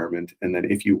training environment? And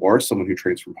then if you are someone who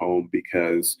trains from home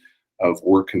because of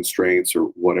work constraints or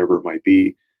whatever it might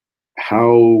be,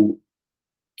 how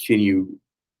can you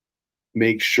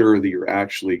make sure that you're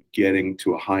actually getting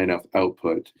to a high enough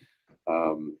output,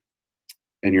 um,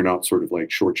 and you're not sort of like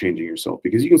shortchanging yourself?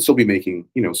 Because you can still be making,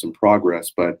 some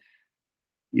progress, but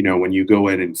when you go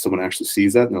in and someone actually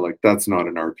sees that and they're like, that's not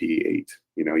an RPE 8,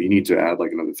 you need to add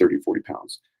like another 30, 40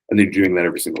 pounds. And they're doing that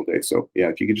every single day. So yeah,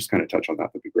 if you could just kind of touch on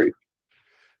that, that'd be great.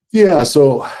 Yeah,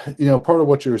 so part of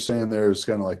what you were saying there is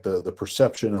kind of like the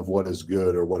perception of what is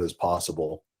good or what is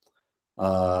possible.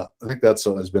 I think that's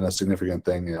has been a significant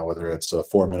thing. Whether it's a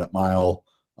 4-minute mile,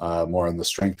 more in the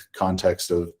strength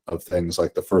context of things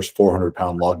like the first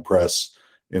 400-pound log press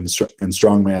in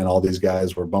strongman. All these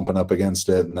guys were bumping up against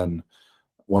it, and then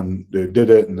one dude did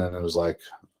it, and then it was like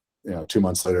 2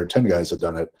 months later, 10 guys had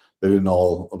done it. They didn't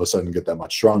all of a sudden get that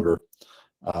much stronger.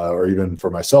 Or even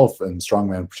for myself and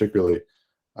strongman particularly.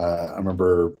 I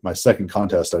remember my second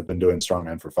contest. I'd been doing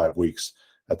strongman for 5 weeks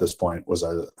at this point.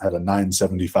 I had a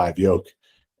 975 yoke,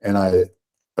 and I'd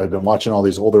been watching all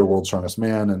these older World's Strongest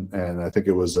Man, and I think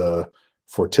it was a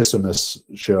Fortissimus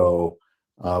show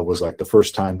was like the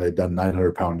first time they'd done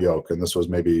 900-pound yoke, and this was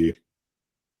maybe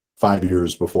 5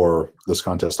 years before this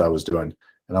contest I was doing.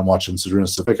 And I'm watching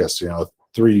Zydrunas Savickas,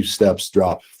 3 steps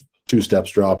drop, 2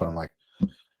 steps drop, and I'm like,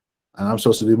 and I'm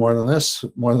supposed to do more than this,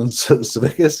 more than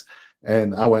Savickas.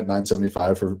 And I went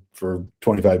 975 for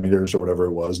 25 meters or whatever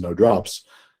it was, no drops.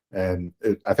 And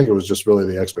I think it was just really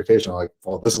the expectation, like,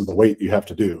 well, this is the weight you have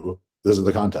to do. This is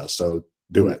the contest, so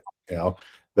do it.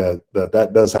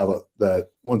 That does have that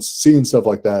once seeing stuff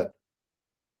like that,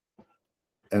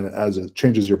 and as it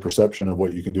changes your perception of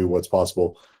what you can do, what's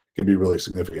possible, can be really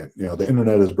significant. The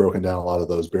internet has broken down a lot of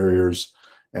those barriers,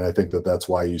 and I think that's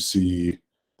why you see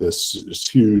this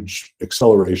huge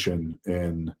acceleration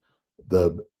in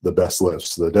the best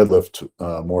lifts, the deadlift,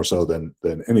 more so than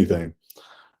anything.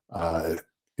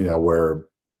 Where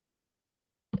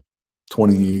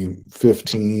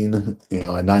 2015, a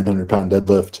 900-pound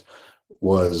deadlift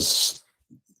was,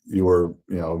 you were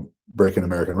breaking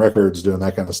American records, doing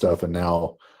that kind of stuff, and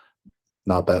now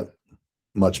not that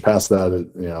much past that.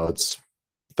 It's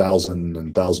 1,000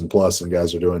 and 1,000 plus, and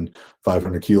guys are doing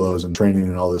 500 kilos and training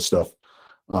and all this stuff.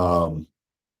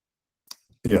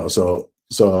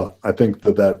 So I think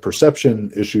that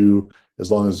perception issue, as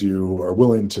long as you are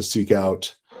willing to seek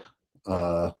out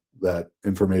that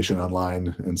information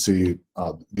online and see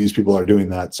these people are doing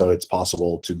that, so it's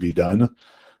possible to be done,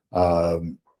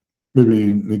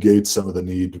 maybe negates some of the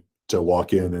need to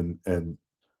walk in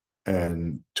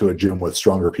and to a gym with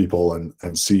stronger people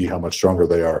and see how much stronger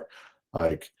they are.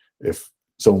 Like, if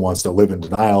someone wants to live in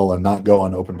denial and not go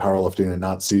on open powerlifting and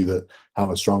not see that how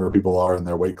much stronger people are in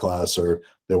their weight class, or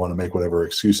they want to make whatever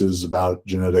excuses about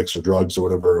genetics or drugs or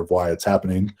whatever of why it's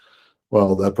happening,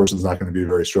 well, that person's not going to be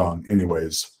very strong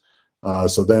anyways. So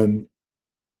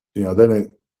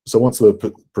once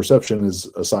the perception is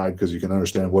aside, because you can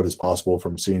understand what is possible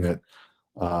from seeing it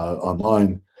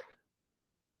online,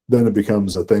 then it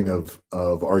becomes a thing of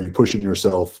are you pushing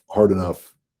yourself hard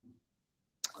enough?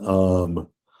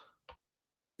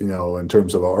 In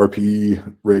terms of a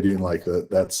RPE rating, like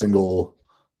that single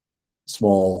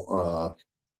small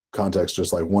context,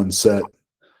 just like one set.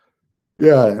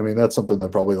 Yeah, I mean, that's something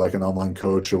that probably like an online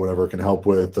coach or whatever can help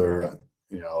with, or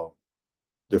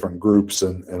different groups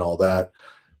and all that.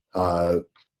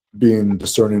 Being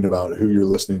discerning about who you're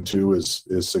listening to is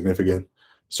significant,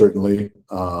 certainly.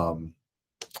 For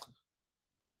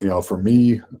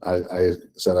me, I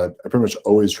said I pretty much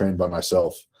always trained by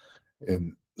myself.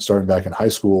 In starting back in high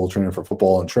school, training for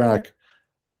football and track,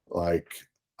 like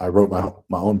I wrote my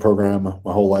own program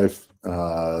my whole life,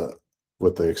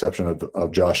 with the exception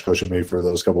of Josh coaching me for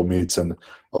those couple meets and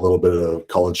a little bit of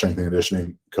college strength and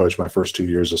conditioning coach my first 2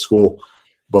 years of school.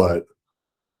 But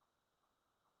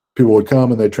people would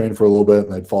come and they'd train for a little bit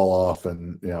and they'd fall off,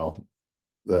 and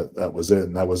that was it.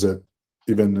 And that was it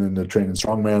even in the training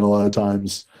strongman a lot of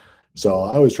times. So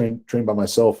I was trained by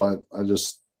myself. I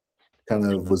just kind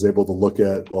of was able to look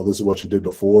at, well, this is what you did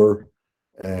before,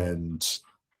 and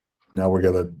now we're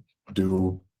going to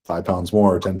do 5 pounds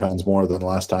more or 10 pounds more than the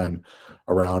last time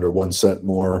around, or one set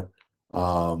more.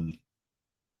 So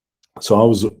I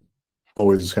was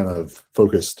always kind of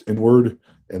focused inward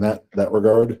in that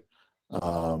regard.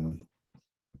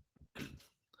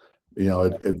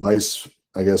 Advice,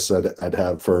 I guess I'd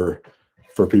have for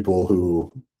people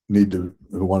who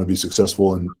want to be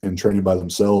successful in training by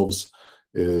themselves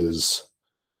is,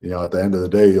 at the end of the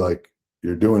day, like,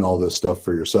 you're doing all this stuff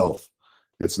for yourself.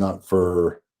 It's not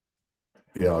for,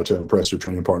 to impress your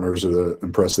training partners or to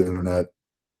impress the internet.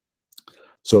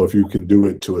 So if you can do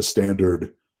it to a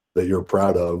standard that you're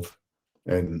proud of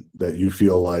and that you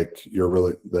feel like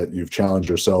that you've challenged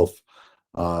yourself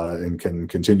and can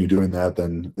continue doing that,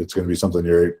 then it's going to be something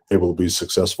you're able to be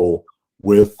successful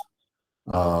with.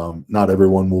 Not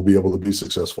everyone will be able to be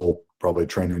successful probably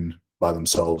training by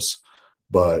themselves,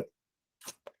 but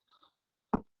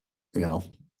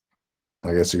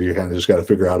I guess you kind of just got to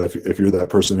figure out if you're that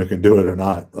person who can do it or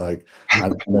not. Like I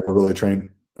never really trained.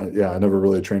 I never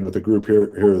really trained with a group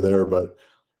here or there, but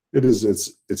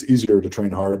it's easier to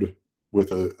train hard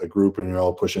with a group and you're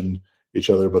all pushing each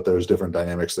other, but there's different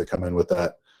dynamics that come in with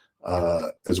that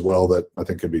as well that I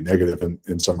think can be negative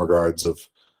in some regards of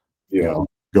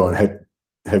going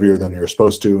heavier than you're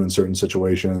supposed to in certain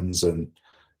situations and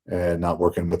not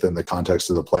working within the context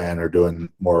of the plan or doing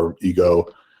more ego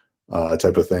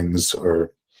type of things, and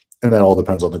that all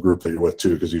depends on the group that you're with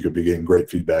too, because you could be getting great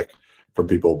feedback from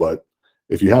people. But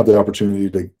if you have the opportunity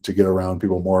to get around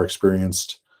people more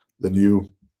experienced than you,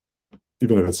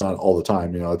 even if it's not all the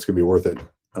time, it's gonna be worth it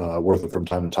from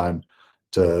time to time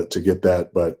to get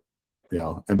that. But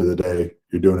end of the day,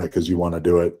 you're doing it because you want to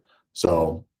do it.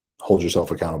 So hold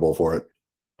yourself accountable for it.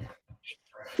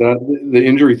 The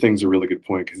injury thing's a really good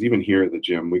point, because even here at the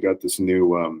gym, we got this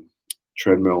new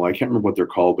treadmill. I can't remember what they're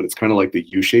called, but it's kind of like the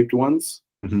U-shaped ones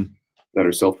that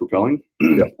are self-propelling.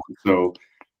 Yep. So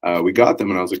we got them,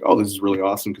 and I was like, oh, this is really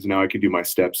awesome, because now I can do my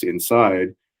steps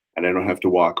inside, and I don't have to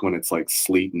walk when it's like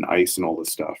sleet and ice and all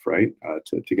this stuff, right?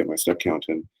 To get my step count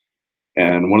in.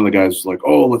 And one of the guys was like,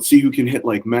 oh, let's see who can hit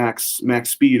like max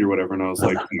speed or whatever. And I was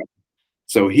like,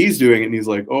 So he's doing it, and he's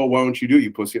like, oh, why don't you do it,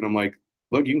 you pussy? And I'm like,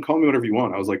 look, you can call me whatever you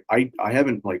want. I was like, I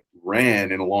haven't like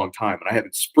ran in a long time, and I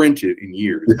haven't sprinted in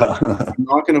years. Yeah. I'm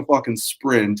not gonna fucking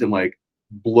sprint and like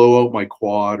blow out my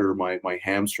quad or my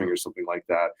hamstring or something like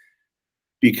that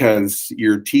because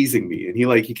you're teasing me. And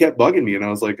he kept bugging me, and I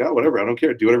was like, oh, whatever, I don't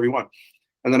care, do whatever you want.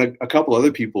 And then a couple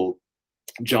other people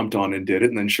jumped on and did it,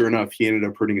 and then sure enough, he ended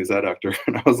up hurting his adductor.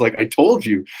 And I was like, I told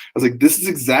you. I was like, this is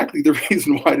exactly the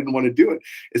reason why I didn't want to do it.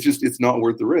 It's not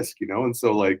worth the risk, And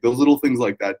so like those little things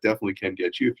like that definitely can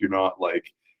get you if you're not like,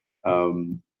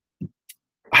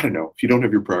 I don't know, if you don't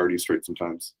have your priorities straight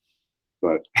sometimes.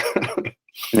 But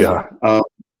Yeah.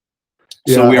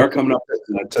 So we are coming up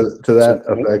to that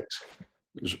effect.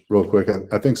 Just real quick,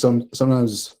 I think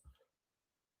sometimes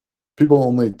people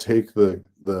only take the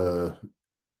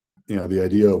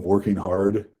idea of working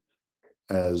hard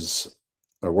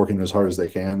or working as hard as they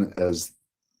can as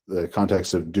the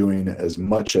context of doing as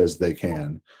much as they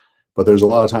can. But there's a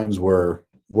lot of times where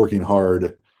working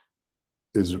hard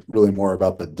is really more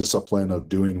about the discipline of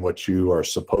doing what you are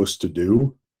supposed to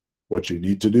do, what you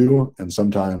need to do. And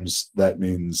sometimes that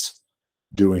means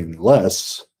doing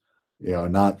less,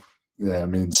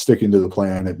 sticking to the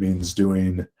plan. It means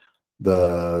doing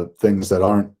the things that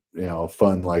aren't,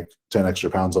 fun, like 10 extra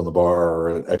pounds on the bar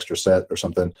or an extra set or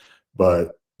something,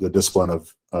 but the discipline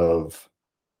of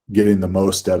getting the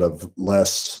most out of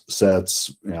less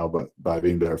sets, but by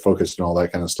being better focused and all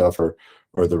that kind of stuff, or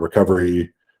the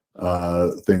recovery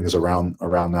things around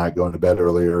that, going to bed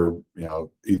earlier,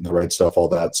 eating the right stuff, all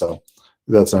that. So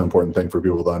that's an important thing for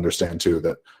people to understand too,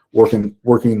 that working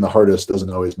the hardest doesn't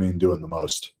always mean doing the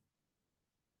most.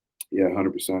 Yeah,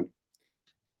 100%.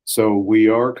 So we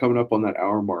are coming up on that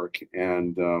hour mark,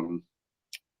 and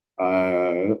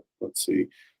let's see,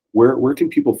 where can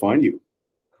people find you?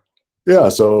 Yeah,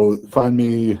 so find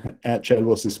me at Chad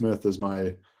Wilsey Smith is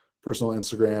my personal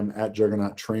Instagram, at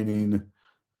Juggernaut Training,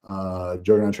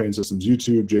 Juggernaut Training Systems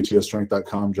YouTube,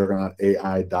 jtsstrength.com,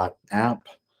 juggernautai.app,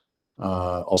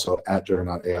 also at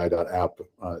juggernautai.app,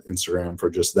 Instagram for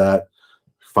just that.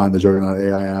 Find the Juggernaut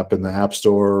AI app in the App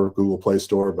Store, Google Play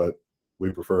Store, but we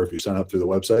prefer if you sign up through the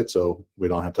website, so we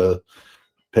don't have to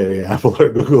pay Apple or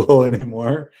Google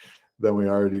anymore than we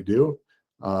already do.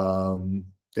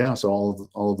 So all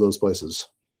of those places.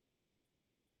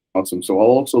 Awesome. So I'll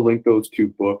also link those two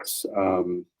books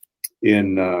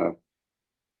in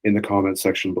the comment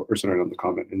section, or sorry, not the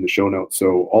comment, in the show notes.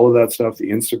 So all of that stuff, the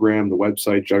Instagram, the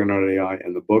website, Juggernaut AI,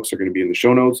 and the books are going to be in the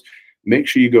show notes. Make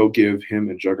sure you go give him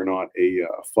and Juggernaut a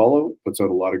follow. Puts out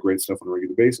a lot of great stuff on a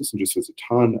regular basis, and just has a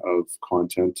ton of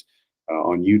content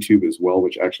on YouTube as well,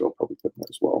 which actually I'll probably put in there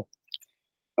as well,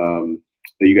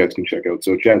 that you guys can check out.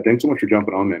 So Chad, thanks so much for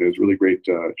jumping on, man. It was really great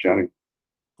chatting.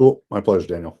 Cool. My pleasure,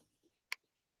 Daniel.